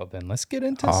nothing. Well, then let's get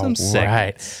into All some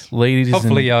segments. right. Ladies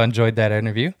Hopefully, and y'all enjoyed that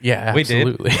interview. yeah, we did.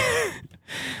 absolutely.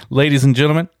 Ladies and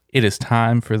gentlemen, it is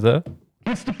time for the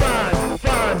It's the fine of the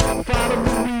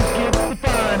week. It's the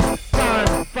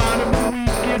fine of the week.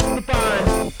 It's the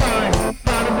fine of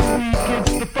the week.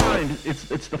 It's the fine.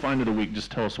 It's the find of the week.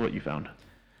 Just tell us what you found.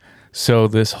 So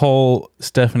this whole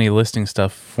Stephanie listing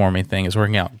stuff for me thing is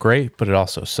working out great, but it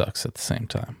also sucks at the same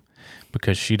time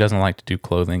because she doesn't like to do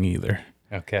clothing either.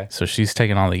 Okay. So she's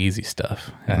taking all the easy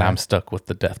stuff, and I'm stuck with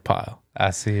the death pile. I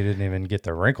see you didn't even get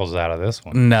the wrinkles out of this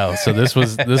one. No, so this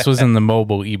was in the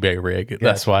mobile eBay rig.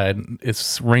 That's why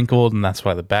it's wrinkled, and that's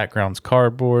why the background's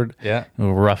cardboard. Yeah.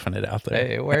 We're roughing it out there.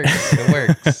 Hey, it works. It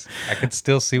works. I could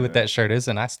still see what that shirt is,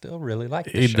 and I still really like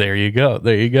the shirt. There you go.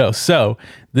 There you go. So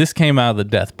this came out of the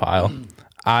death pile.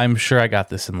 I'm sure I got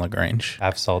this in LaGrange.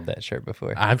 I've sold that shirt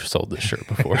before. I've sold this shirt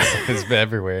before. It's been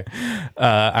everywhere.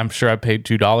 I'm sure I paid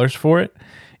 $2 for it.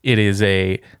 It is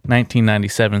a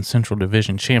 1997 Central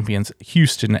Division Champions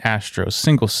Houston Astros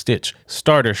single stitch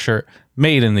starter shirt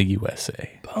made in the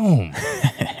USA. Boom.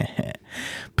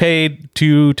 Paid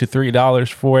 $2 to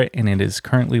 $3 for it, and it is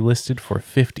currently listed for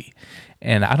 $50.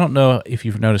 And I don't know if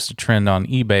you've noticed a trend on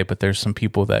eBay, but there's some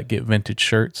people that get vintage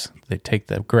shirts. They take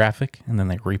the graphic and then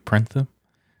they reprint them.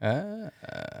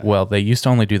 Well, they used to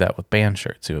only do that with band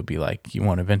shirts. It would be like, you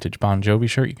want a vintage Bon Jovi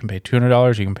shirt, you can pay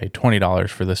 $200. You can pay $20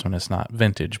 for this one. It's not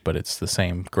vintage, but it's the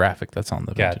same graphic that's on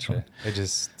the vintage Gotcha. one. They're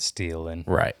just stealing.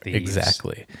 Right, thieves.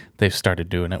 exactly. They've started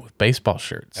doing it with baseball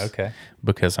shirts. Okay.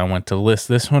 Because I went to list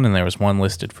this one, and there was one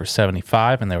listed for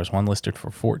 $75, and there was one listed for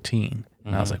 $14.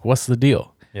 And I was like, what's the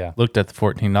deal? Yeah. Looked at the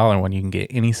 $14 one. You can get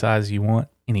any size you want,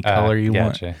 any color you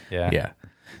gotcha. want. Yeah. Yeah.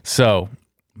 So,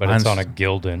 But it's on a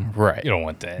Gildan. Right. You don't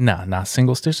want that. no, not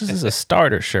single stitch. This is a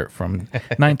starter shirt from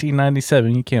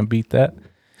 1997. You can't beat that.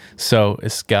 So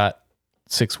it's got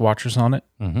 6 watchers on it.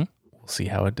 Mm-hmm. We'll see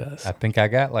how it does. I think I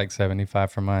got like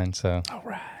 75 for mine. So All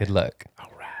right. good luck.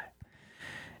 All right.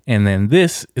 And then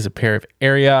this is a pair of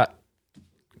Ariat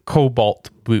Cobalt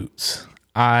boots.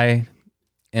 I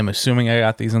am assuming I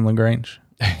got these in LaGrange.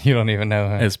 You don't even know.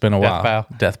 Huh? It's been a Death while. pile?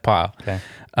 Death pile. Okay.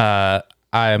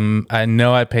 I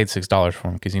know I paid $6 for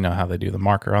them because you know how they do the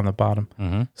marker on the bottom.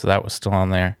 Mm-hmm. So that was still on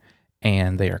there,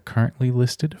 and they are currently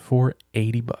listed for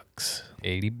 $80.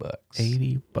 $80.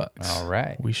 $80. All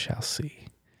right. We shall see.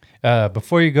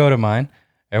 Before you go to mine,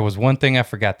 there was one thing I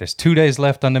forgot. There's 2 days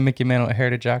left on the Mickey Mantle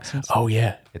Heritage Auctions. Oh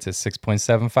yeah. It's at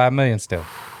 6.75 million still.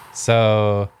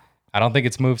 So I don't think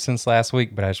it's moved since last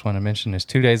week, but I just want to mention there's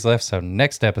 2 days left. So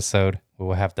next episode, we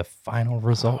will have the final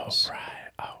results. All right.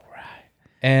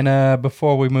 And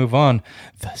before we move on,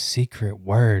 the secret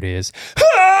word is,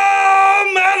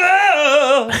 oh,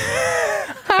 mother!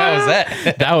 How was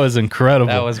that? That was incredible.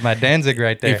 That was my Danzig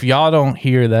right there. If y'all don't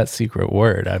hear that secret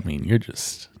word, I mean, you're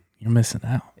missing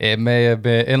out. It may have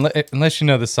been, unless you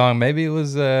know the song, maybe it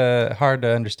was hard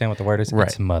to understand what the word is. Right.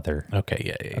 It's mother. Okay,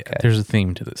 yeah. There's a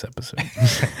theme to this episode.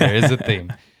 There is a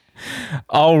theme.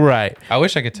 All right. I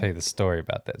wish I could tell you the story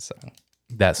about that song.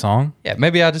 That song? Yeah,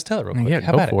 maybe I'll just tell it real quick. Yeah,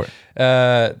 How go about for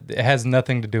it has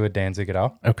nothing to do with Danzig at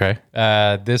all. Okay.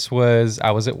 I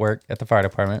was at work at the fire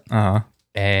department,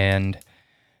 and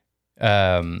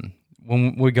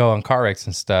when we go on car wrecks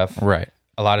and stuff, Right.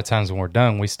 a lot of times when we're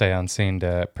done, we stay on scene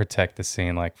to protect the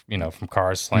scene, like, from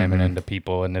cars slamming into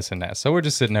people and this and that. So we're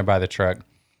just sitting there by the truck.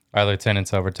 Our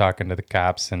lieutenant's over talking to the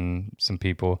cops and some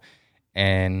people,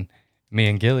 and me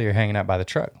and Gilly are hanging out by the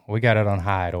truck. We got it on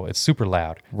high idle. It's super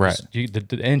loud. Right.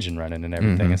 The engine running and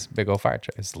everything. It's a big old fire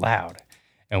truck. It's loud.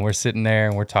 And we're sitting there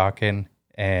and we're talking,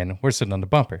 and we're sitting on the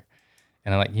bumper.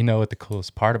 And I'm like, what the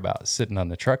coolest part about sitting on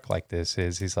the truck like this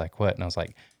is? He's like, what? And I was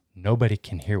like, nobody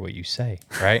can hear what you say,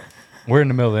 right? We're in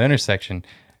the middle of the intersection.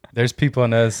 There's people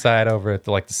on the other side over at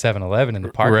the 7-Eleven in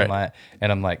the parking lot.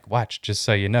 And I'm like, watch, just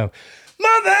so you know,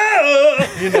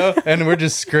 mother, and we're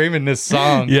just screaming this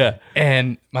song. Yeah.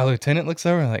 And my lieutenant looks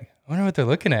over and like, I wonder what they're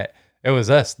looking at. It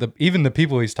was us. Even the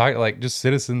people he's talking, like just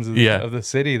citizens of the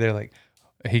city. They're like,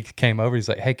 he came over. He's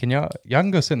like, hey, can y'all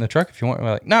can go sit in the truck if you want. And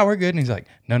we're like, no, we're good. And he's like,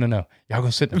 no. Y'all go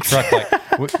sit in the truck.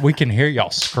 Like we can hear y'all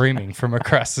screaming from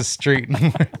across the street.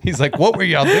 And he's like, what were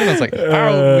y'all doing? I was like,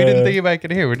 oh, we didn't think anybody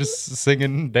could hear. We're just singing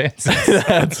and dancing.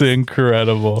 That's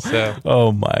incredible. So,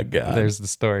 oh my God. There's the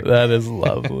story. That is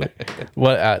lovely.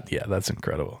 Yeah, that's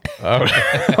incredible. All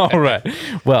right. All right.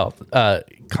 Well,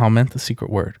 comment the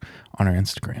secret word on our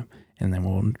Instagram, and then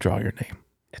we'll draw your name.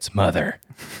 It's mother.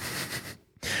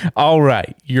 All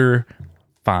right. Your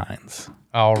fines.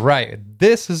 All right.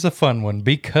 This is a fun one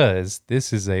because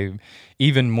this is a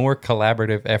even more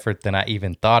collaborative effort than I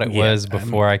even thought it was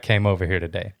before I came over here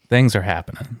today. Things are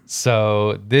happening.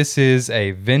 So this is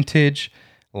a vintage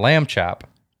lamb chop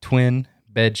twin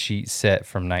bed sheet set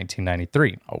from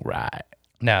 1993. All right.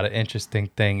 Now, the interesting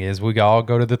thing is we all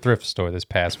go to the thrift store this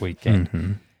past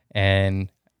weekend, and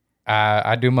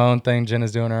I do my own thing.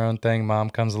 Jenna's doing her own thing.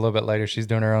 Mom comes a little bit later. She's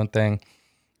doing her own thing.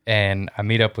 And I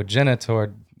meet up with Jenna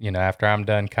toward, after I'm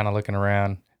done kind of looking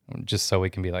around, just so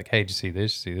we can be like, hey, did you see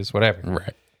this? You see this? Whatever.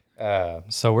 Right.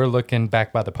 So we're looking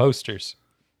back by the posters,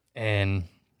 and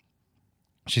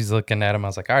she's looking at them. I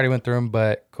was like, I already went through them,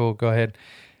 but cool, go ahead.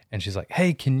 And she's like,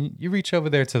 hey, can you reach over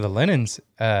there to the linens?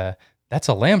 That's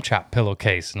a lamb chop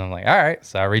pillowcase. And I'm like, all right.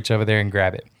 So I reach over there and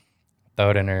grab it,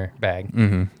 throw it in her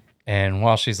bag. And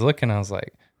while she's looking, I was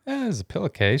like, there's a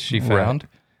pillowcase she found.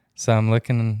 So I'm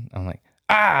looking, and I'm like,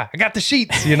 I got the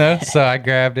sheets, So I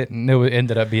grabbed it, and it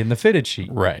ended up being the fitted sheet.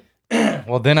 Right.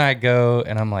 Well, then I go,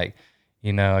 and I'm like,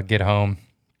 I get home,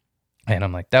 and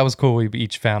I'm like, that was cool. We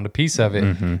each found a piece of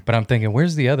it. But I'm thinking,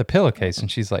 where's the other pillowcase? And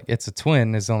she's like, it's a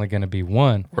twin. There's only going to be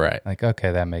one. Right. Like,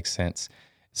 okay, that makes sense.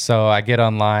 So I get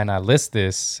online. I list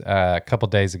this a couple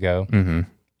days ago,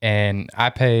 and I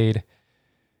paid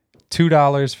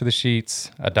 $2 for the sheets,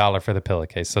 $1 for the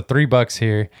pillowcase. So $3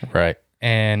 here. Right.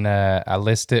 And I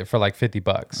list it for like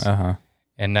 $50.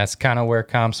 And that's kind of where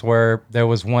comps were. There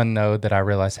was one though that I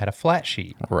realized had a flat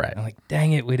sheet. Right. I'm like,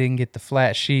 dang it, we didn't get the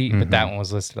flat sheet, but that one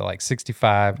was listed at like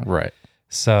 65. Right.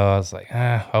 So I was like,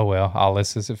 oh well, I'll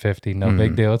list this at 50. No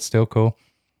big deal. It's still cool.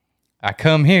 I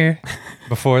come here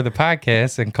before the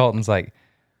podcast, and Colton's like,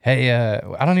 hey,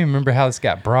 I don't even remember how this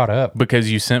got brought up.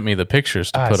 Because you sent me the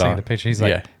pictures to put on. The picture. He's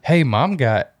like, hey, Mom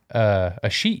got a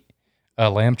sheet, a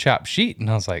lamb chop sheet.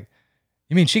 And I was like,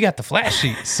 you mean she got the flat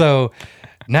sheet? So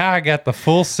now I got the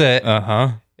full set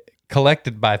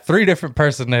collected by 3 different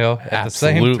personnel at the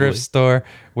same thrift store.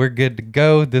 We're good to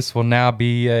go. This will now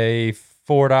be a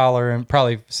 $4 and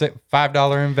probably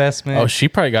 $5 investment. Oh, she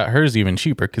probably got hers even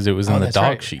cheaper because it was in the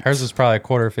dog sheet. Hers was probably a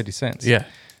quarter or 50 cents. Yeah.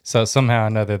 So somehow or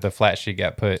another, the flat sheet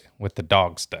got put with the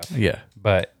dog stuff. Yeah.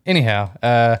 But anyhow,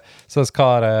 so let's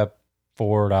call it a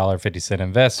 $4.50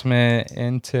 investment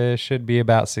into should be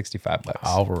about $65.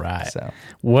 All right. So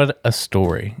what a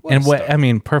story.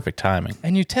 Perfect timing.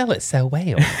 And you tell it so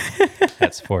well.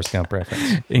 That's Forrest Gump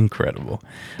reference. Incredible.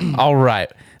 All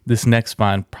right. This next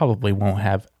find probably won't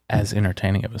have as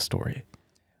entertaining of a story.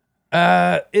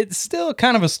 It's still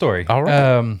kind of a story. All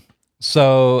right.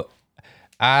 So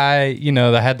I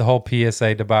had the whole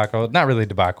PSA debacle. Not really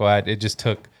debacle. It just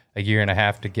took a year and a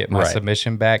half to get my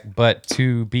submission back. But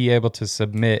to be able to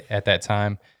submit at that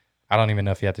time, I don't even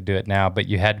know if you have to do it now, but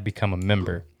you had to become a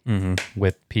member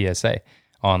with PSA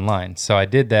online. So I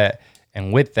did that,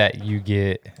 And with that, you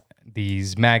get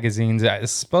these magazines.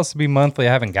 It's supposed to be monthly.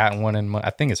 I haven't gotten one in I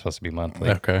think it's supposed to be monthly.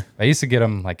 Okay. I used to get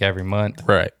them like every month.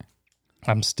 Right.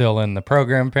 I'm still in the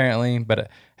program apparently, but I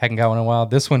hadn't got one in a while.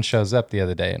 This one shows up the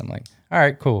other day, and I'm like, all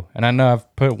right, cool. And I know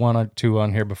I've put one or two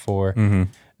on here before.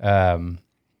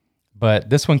 But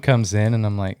this one comes in, and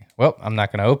I'm like, well, I'm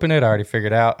not going to open it. I already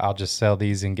figured out. I'll just sell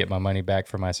these and get my money back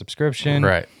for my subscription.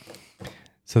 Right.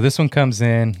 So this one comes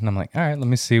in, and I'm like, all right, let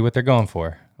me see what they're going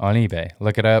for on eBay.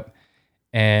 Look it up,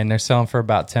 and they're selling for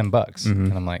about $10.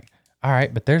 And I'm like, all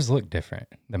right, but theirs look different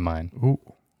than mine. Ooh.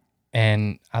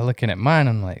 And I looking at mine,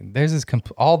 I'm like, theirs is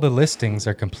all the listings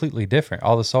are completely different,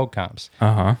 all the sold comps.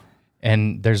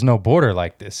 And there's no border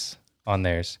like this on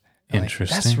theirs. I'm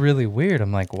Interesting. like, that's really weird.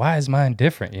 I'm like, why is mine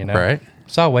different? You know? Right.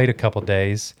 So I wait a couple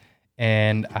days,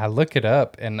 and I look it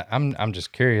up, and I'm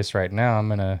just curious right now. I'm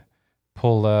gonna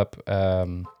pull up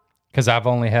because I've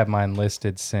only had mine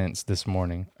listed since this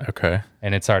morning, Okay.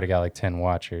 and it's already got like 10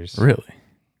 watchers. Really?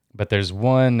 But there's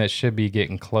one that should be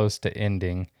getting close to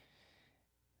ending.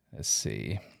 Let's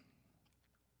see.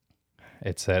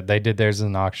 It's they did theirs in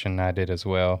an auction. I did as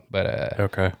well, but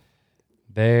Okay.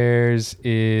 theirs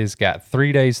is got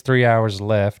 3 days, 3 hours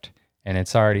left, and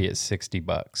it's already at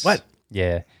 $60. What?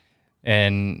 Yeah.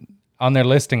 And on their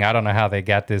listing, I don't know how they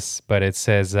got this, but it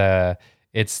says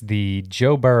it's the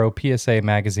Joe Burrow PSA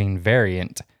magazine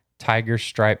variant tiger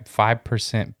stripe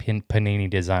 5% panini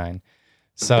design.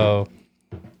 So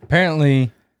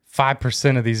apparently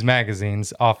 5% of these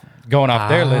magazines going off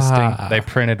their listing, they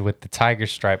printed with the tiger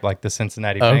stripe like the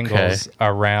Cincinnati Bengals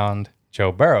around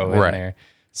Joe Burrow in there.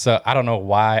 So I don't know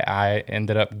why I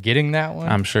ended up getting that one.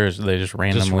 I'm sure they just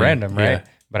randomly. Just random, right? Yeah.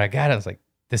 But I got it. I was like,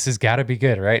 this has got to be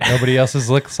good, right? Nobody else's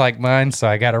looks like mine, so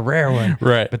I got a rare one.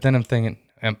 Right. But then I'm thinking,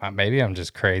 maybe I'm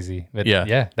just crazy. But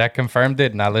Yeah. that confirmed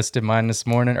it. And I listed mine this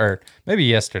morning, or maybe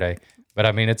yesterday. But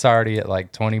I mean, it's already at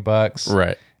like $20.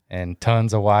 Right. And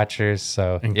tons of watchers.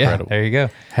 So Incredible. yeah, there you go.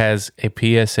 Has a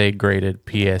PSA graded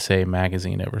PSA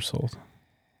magazine ever sold?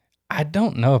 I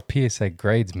don't know if PSA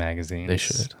grades magazines. They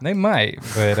should. They might,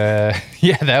 but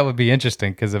yeah, that would be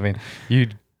interesting because I mean,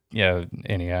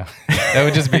 anyhow, that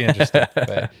would just be interesting.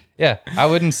 But yeah, I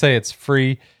wouldn't say it's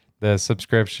free. The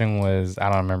subscription was, I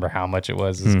don't remember how much it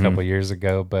was. It was a couple years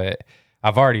ago, but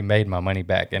I've already made my money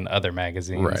back in other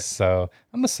magazines. Right. So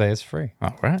I'm going to say it's free.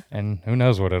 All right. And who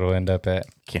knows what it'll end up at.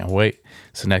 Can't wait.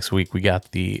 So next week we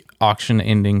got the auction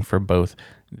ending for both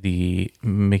the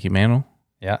Mickey Mantle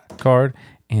Yeah. card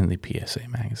and the PSA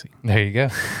magazine. There you go.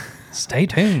 Stay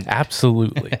tuned.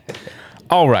 Absolutely.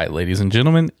 All right, ladies and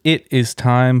gentlemen, it is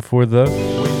time for the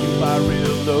When you buy real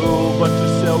low, but you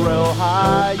sell real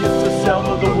high, it's a sell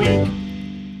of the week.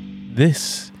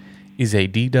 This is a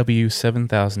DW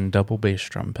 7000 double bass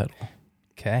drum pedal.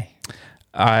 Okay.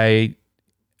 I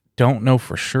don't know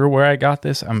for sure where I got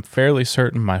this. I'm fairly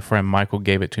certain my friend Michael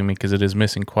gave it to me because it is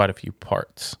missing quite a few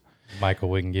parts. Michael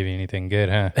wouldn't give you anything good,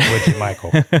 huh? Would you,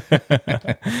 Michael?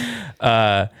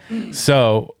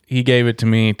 So he gave it to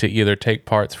me to either take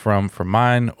parts from for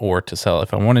mine or to sell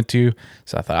if I wanted to.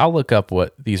 So I thought I'll look up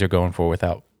what these are going for with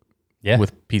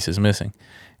pieces missing.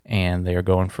 And they are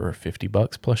going for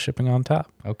 $50 plus shipping on top.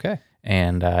 Okay.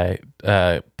 And I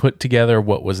put together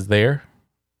what was there,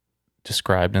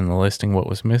 described in the listing what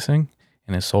was missing,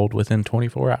 and it sold within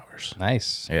 24 hours.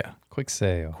 Nice. Yeah. Quick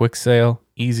sale. Quick sale,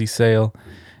 easy sale,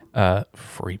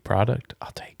 free product.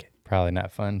 I'll take it. Probably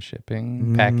not fun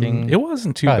shipping, packing. It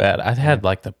wasn't too Probably- bad. I had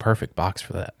like the perfect box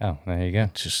for that. Oh, there you go.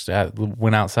 Just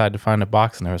went outside to find a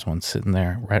box, and there was one sitting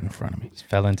there right in front of me. Just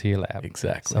fell into your lap.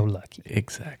 Exactly. So lucky.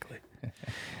 Exactly.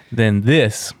 Then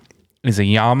this is a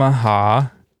Yamaha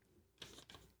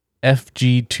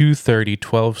FG230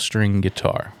 12-string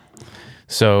guitar.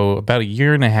 So about a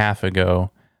year and a half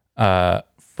ago, a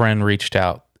friend reached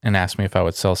out and asked me if I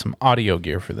would sell some audio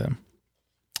gear for them.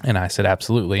 And I said,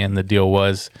 absolutely. And the deal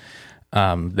was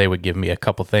they would give me a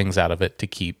couple things out of it to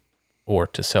keep or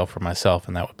to sell for myself,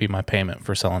 and that would be my payment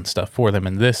for selling stuff for them.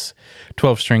 And this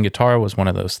 12-string guitar was one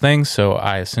of those things, so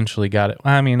I essentially got it.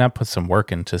 I mean, I put some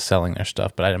work into selling their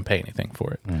stuff, but I didn't pay anything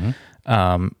for it.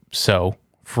 So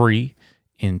free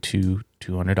into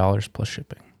 $200 plus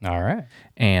shipping. All right.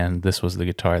 And this was the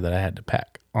guitar that I had to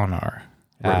pack on our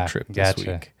road trip this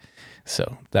gotcha. week.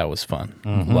 So that was fun,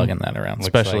 lugging that around, Looks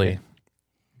especially. like it.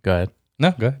 Go ahead.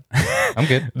 No, go ahead. I'm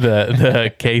good.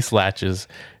 The case latches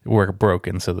were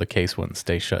broken, so the case wouldn't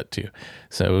stay shut too.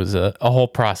 So it was a whole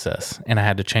process, and I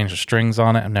had to change the strings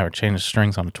on it. I've never changed the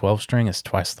strings on a 12-string. It's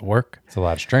twice the work. It's a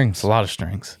lot of strings. It's a lot of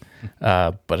strings,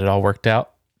 but it all worked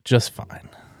out just fine.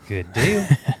 Good deal.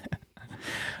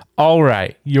 All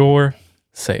right, your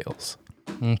sales.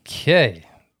 Okay.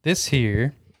 This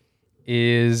here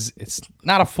it's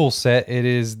not a full set. It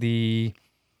is the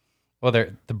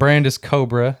brand is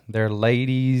Cobra. They're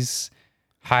ladies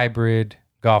hybrid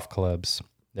golf clubs.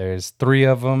 There's 3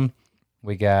 of them.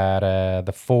 We got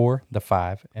the 4, the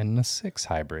 5, and the 6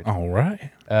 hybrid. All right.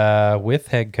 With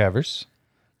head covers.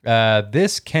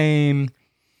 This came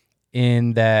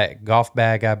in that golf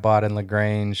bag I bought in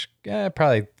LaGrange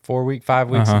probably 5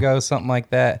 weeks ago, something like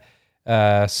that.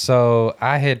 So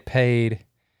I had paid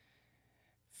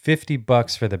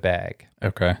 $50 for the bag.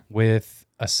 Okay. With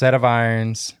a set of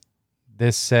irons,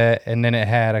 this set, and then it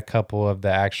had a couple of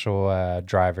the actual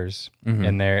drivers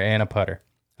in there and a putter.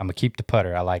 I'm going to keep the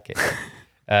putter. I like it.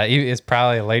 It's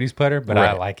probably a lady's putter, but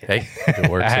I like it. Hey, if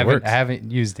it works, it works. I haven't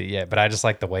used it yet, but I just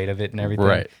like the weight of it and everything.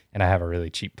 Right. And I have a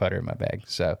really cheap putter in my bag.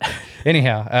 So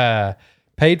anyhow,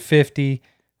 paid $50,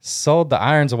 sold the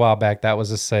irons a while back. That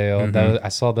was a sale. I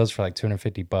sold those for like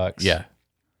 $250. Yeah.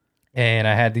 And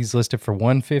I had these listed for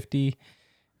 $150.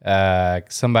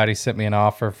 Somebody sent me an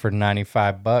offer for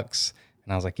 $95.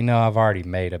 And I was like, I've already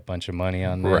made a bunch of money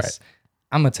on this. Right.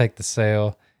 I'm going to take the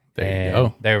sale. There you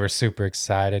go. They were super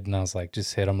excited. And I was like,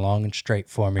 just hit them long and straight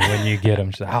for me when you get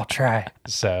them. She's like, I'll try.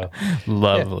 So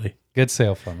Lovely. yeah, good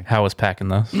sale for me. How was packing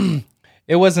those?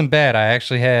 It wasn't bad. I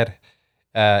actually had,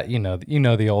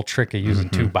 the old trick of using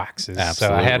 2 boxes.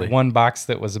 Absolutely. So I had one box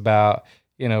that was about,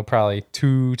 probably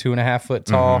 2.5 foot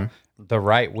tall, the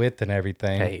right width and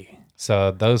everything. Hey.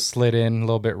 So those slid in a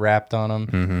little bit wrapped on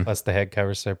them. Plus the head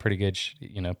covers, so pretty good,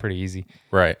 pretty easy.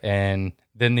 Right. And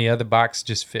then the other box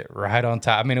just fit right on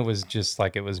top. I mean, it was just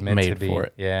like it was meant Made to be. for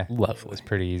it. Yeah. Lovely. It was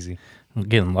pretty easy. I'm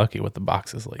getting lucky with the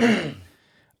boxes lately.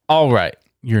 All right.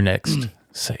 Your next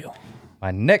sale. My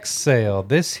next sale,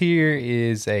 this here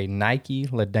is a Nike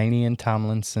LaDainian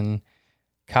Tomlinson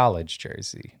college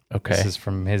jersey. Okay. This is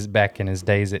from back in his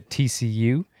days at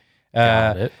TCU.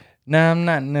 Got it. No, I'm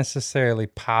not necessarily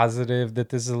positive that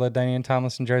this is a LaDainian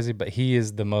Tomlinson jersey, but he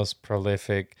is the most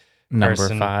prolific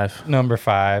person. Number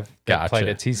 5 that Gotcha. played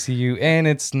at TCU. And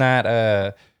it's not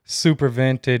a super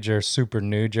vintage or super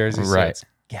new jersey, so Right. it's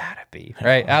gotta be.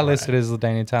 Right? I listed it as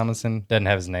LaDainian Tomlinson. Doesn't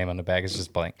have his name on the back. It's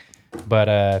just blank.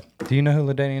 But do you know who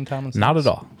LaDainian Tomlinson Not is?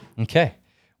 at all. Okay.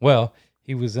 Well,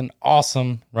 he was an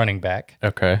awesome running back.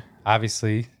 Okay.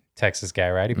 Obviously, Texas guy,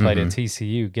 right? He played at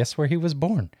TCU. Guess where he was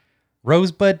born?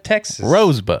 Rosebud, Texas.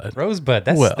 Rosebud. Rosebud.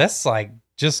 That's like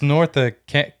just north of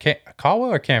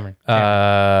Caldwell or Cameron?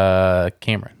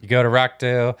 Cameron. You go to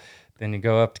Rockdale, then you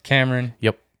go up to Cameron.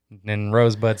 Yep. Then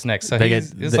Rosebud's next. So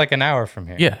it's like an hour from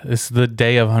here. Yeah, it's the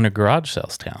day of 100 garage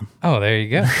sales town. Oh, there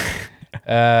you go.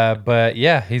 But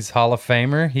yeah, he's Hall of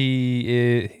Famer.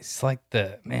 He's like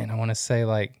I want to say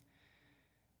like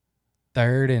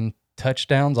 3rd in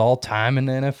touchdowns all time in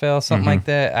the NFL, something like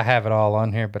that. I have it all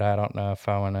on here, but I don't know if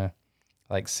I want to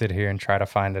like sit here and try to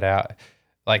find it out.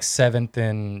 Like 7th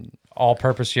in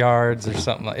all-purpose yards or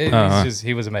something like.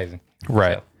 He was amazing.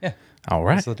 Right. So, yeah. All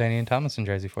right. That's the LaDainian Tomlinson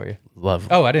jersey for you. Lovely.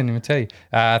 Oh, I didn't even tell you.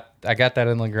 I got that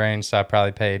in LaGrange, so I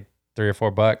probably paid $3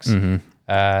 or $4.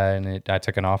 And I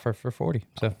took an offer for $40.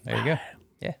 So there you go.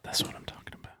 Yeah. That's what I'm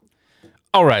talking about.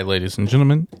 All right, ladies and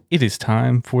gentlemen, it is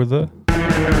time for the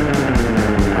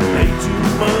Way too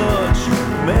much,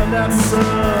 man, that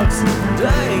sucks.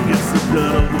 Dang, it's the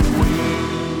dud of the week.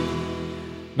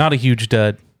 not a huge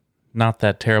dud, not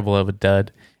that terrible of a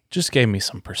dud. Just gave me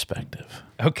some perspective.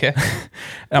 Okay.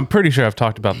 I'm pretty sure I've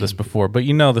talked about this before, but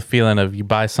you know the feeling of you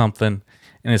buy something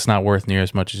and it's not worth near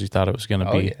as much as you thought it was going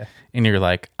to be. Yeah. And you're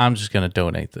like, I'm just going to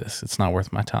donate this. It's not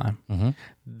worth my time.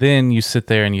 Then you sit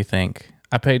there and you think,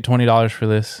 I paid $20 for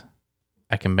this.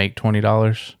 I can make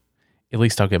 $20. At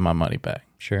least I'll get my money back.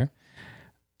 Sure.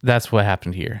 That's what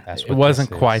happened here. That's It what wasn't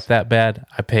this is. quite that bad.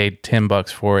 I paid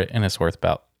 $10 for it and it's worth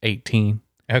about 18.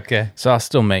 Okay. So I'll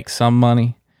still make some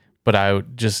money, but I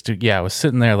would just, I was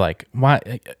sitting there like,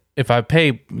 why? If I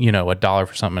pay, $1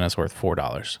 for something and it's worth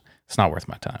 $4, it's not worth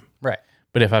my time. Right.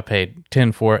 But if I paid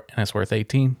 10 for it and it's worth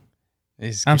 18,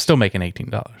 I'm still making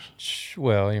 $18.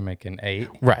 Well, you're making 8.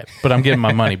 Right. But I'm getting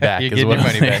my money back. You're is getting what your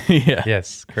I'm money saying. back. Yeah.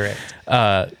 Yes, correct.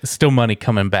 Still money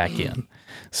coming back in.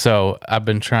 So I've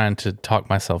been trying to talk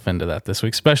myself into that this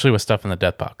week, especially with stuff in the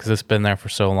death pile because it's been there for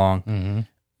so long.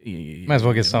 Might as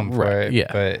well get something for Right, it.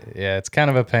 yeah. But yeah, it's kind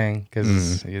of a pain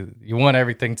because you want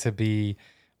everything to be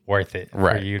worth it for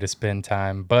Right. you to spend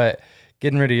time. But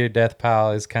getting rid of your death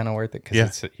pile is kind of worth it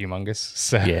because it's humongous.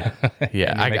 So Yeah.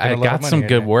 Yeah. and you're making I a lot got of money some in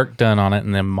good it. work done on it.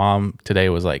 And then mom today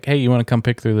was like, hey, you want to come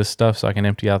pick through this stuff so I can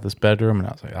empty out this bedroom? And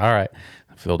I was like, all right.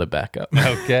 I filled it back up.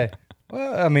 Okay.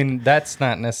 Well, I mean, that's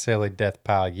not necessarily death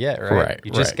pile yet, right? Right.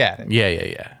 You just right. got it. Yeah.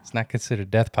 Yeah. It's not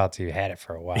considered death pile till you had it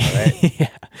for a while, right? Yeah.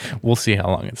 We'll see how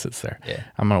long it sits there. Yeah.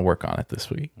 I'm going to work on it this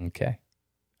week. Okay.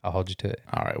 I'll hold you to it.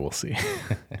 All right, we'll see.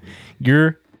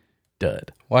 You're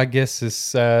dud. Well, I guess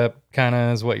this kind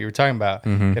of is what you were talking about.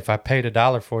 If I paid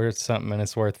 $1 for something and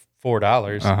it's worth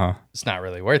 $4, it's not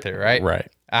really worth it, right?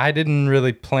 Right. I didn't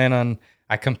really plan on.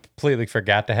 I completely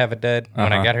forgot to have a dud.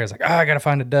 When I got here, I was like, I got to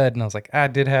find a dud. And I was like, I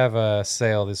did have a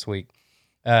sale this week.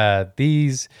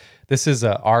 This is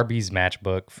a Arby's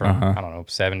matchbook from, I don't know,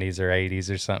 70s or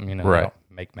 80s or something. You know, Right. they don't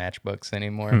make matchbooks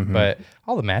anymore. But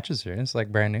all the matches are in. It's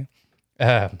like brand new.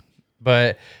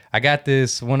 But I got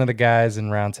this. One of the guys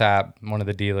in Round Top, one of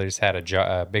the dealers, had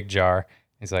a big jar.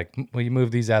 He's like, will you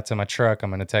move these out to my truck? I'm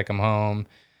going to take them home.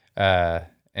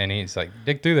 And he's like,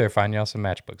 dig through there, find y'all some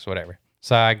matchbooks, whatever.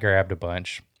 So I grabbed a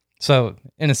bunch. So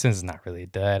in a sense, it's not really a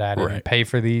dud. I didn't pay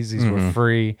for these. These were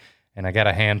free. And I got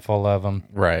a handful of them.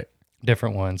 Right.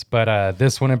 Different ones. But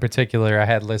this one in particular, I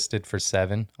had listed for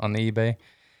 $7 on the eBay.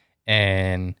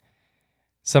 And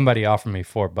somebody offered me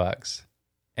 $4.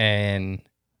 And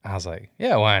I was like,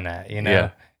 yeah, why not? You know?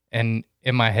 Yeah. And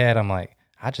in my head, I'm like,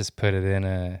 I just put it in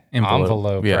an Envelope,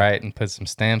 envelope, yeah. right? And put some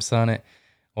stamps on it.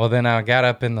 Well, then I got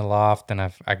up in the loft and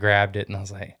I grabbed it and I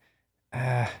was like,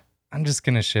 I'm just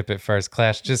going to ship it first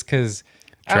class just because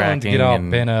I don't want to get all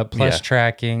bent up, plus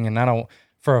tracking. And I don't,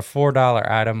 for a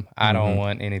 $4 item, I don't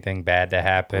want anything bad to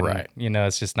happen. Right. You know,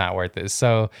 it's just not worth it.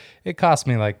 So it cost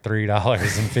me like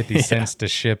 $3.50 to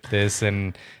ship this.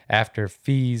 And after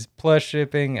fees plus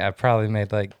shipping, I probably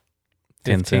made like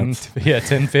 10 cents.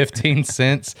 15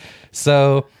 cents.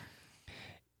 So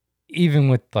even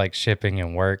with like shipping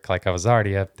and work, like I was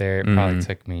already up there. It probably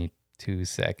took me 2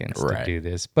 seconds to do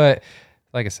this. But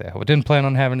like I said, I didn't plan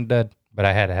on having a dud, but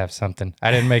I had to have something.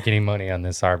 I didn't make any money on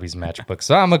this Arby's matchbook,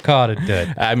 so I'm going to call it a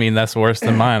dud. I mean, that's worse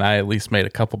than mine. I at least made a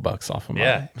couple bucks off of mine.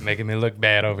 Yeah, making me look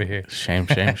bad over here. Shame.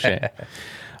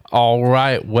 All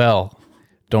right. Well,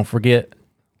 don't forget,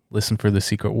 listen for the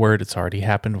secret word. It's already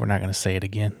happened. We're not going to say it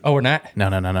again. Oh, we're not? No.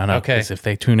 Okay. Because if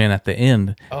they tune in at the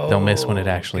end, they'll miss when it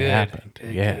actually happened.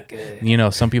 Good. You know,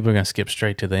 some people are going to skip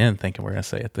straight to the end thinking we're going to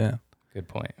say it then. Good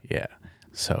point. Yeah.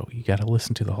 So you got to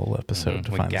listen to the whole episode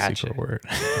to find the secret word.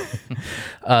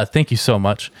 Thank you so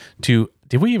much to,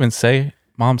 did we even say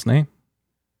Mom's name?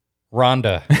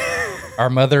 Rhonda. Our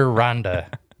mother,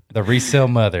 Rhonda. The resale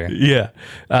mother. Yeah.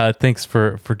 Thanks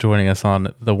for joining us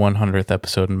on the 100th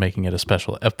episode and making it a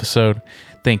special episode.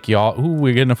 Thank y'all. Ooh,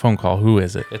 we're getting a phone call. Who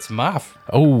is it? It's Moff.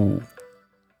 Oh.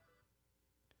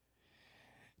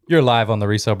 You're live on the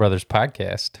Resale Brothers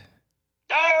podcast.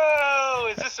 Oh,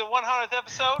 is this the 100th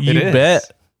episode? You It is.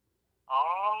 bet.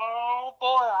 Oh,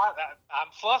 boy, I'm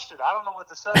flustered. I don't know what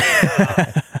to say.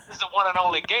 This is the one and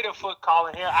only Gatorfoot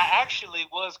calling here. I actually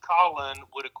was calling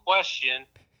with a question.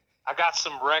 I got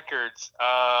some records.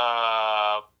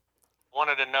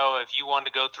 Wanted to know if you wanted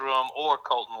to go through them or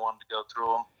Colton wanted to go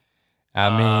through them.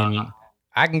 I mean,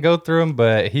 I can go through them,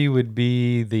 but he would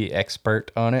be the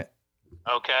expert on it.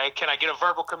 Okay. Can I get a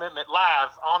verbal commitment live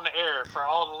on the air for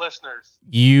all the listeners?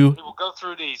 You We will go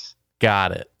through these.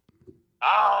 got it.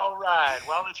 All right.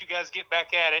 Well, I'll let you guys get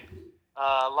back at it.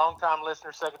 Long-time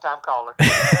listener, second-time caller.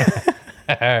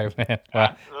 All right, man.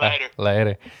 Well, Later.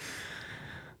 Later.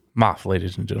 Moff,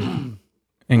 ladies and gentlemen.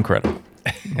 Incredible.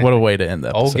 What a way to end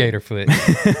that Old episode.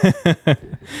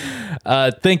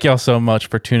 Gatorfoot. Thank y'all so much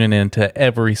for tuning in to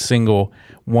every single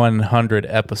 100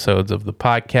 episodes of the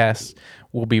podcast.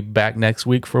 We'll be back next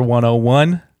week for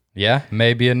 101. Yeah,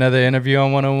 maybe another interview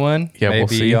on 101. Yeah, we'll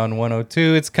maybe see. on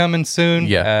 102. It's coming soon.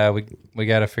 Yeah. We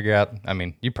got to figure out. I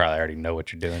mean, you probably already know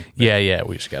what you're doing. Yeah.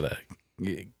 We just got to,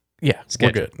 we're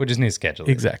Schedule. good. We just need to schedule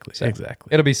it. Exactly. So,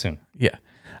 Exactly. It'll be soon. Yeah.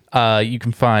 You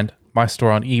can find my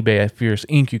store on eBay at Fierce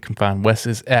Inc. You can find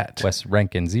Wes's at West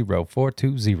Rankin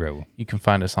 0420. You can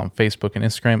find us on Facebook and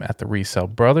Instagram at The Resale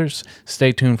Brothers.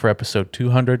 Stay tuned for episode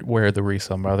 200 where the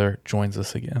Resale Brother joins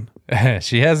us again.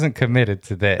 She hasn't committed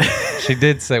to that. We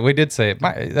did say,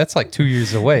 that's like 2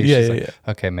 years away. Yeah, She's yeah, like,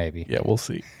 okay, maybe. Yeah, we'll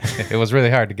see. It was really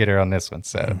hard to get her on this one.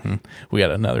 So, We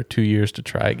got another 2 years to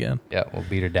try again. yeah, we'll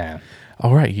beat her down.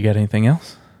 All right. You got anything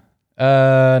else?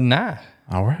 Nah.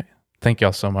 All right. Thank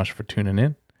y'all so much for tuning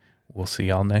in. We'll see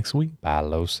y'all next week. Buy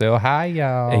low, sell high,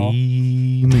 y'all.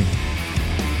 Amen.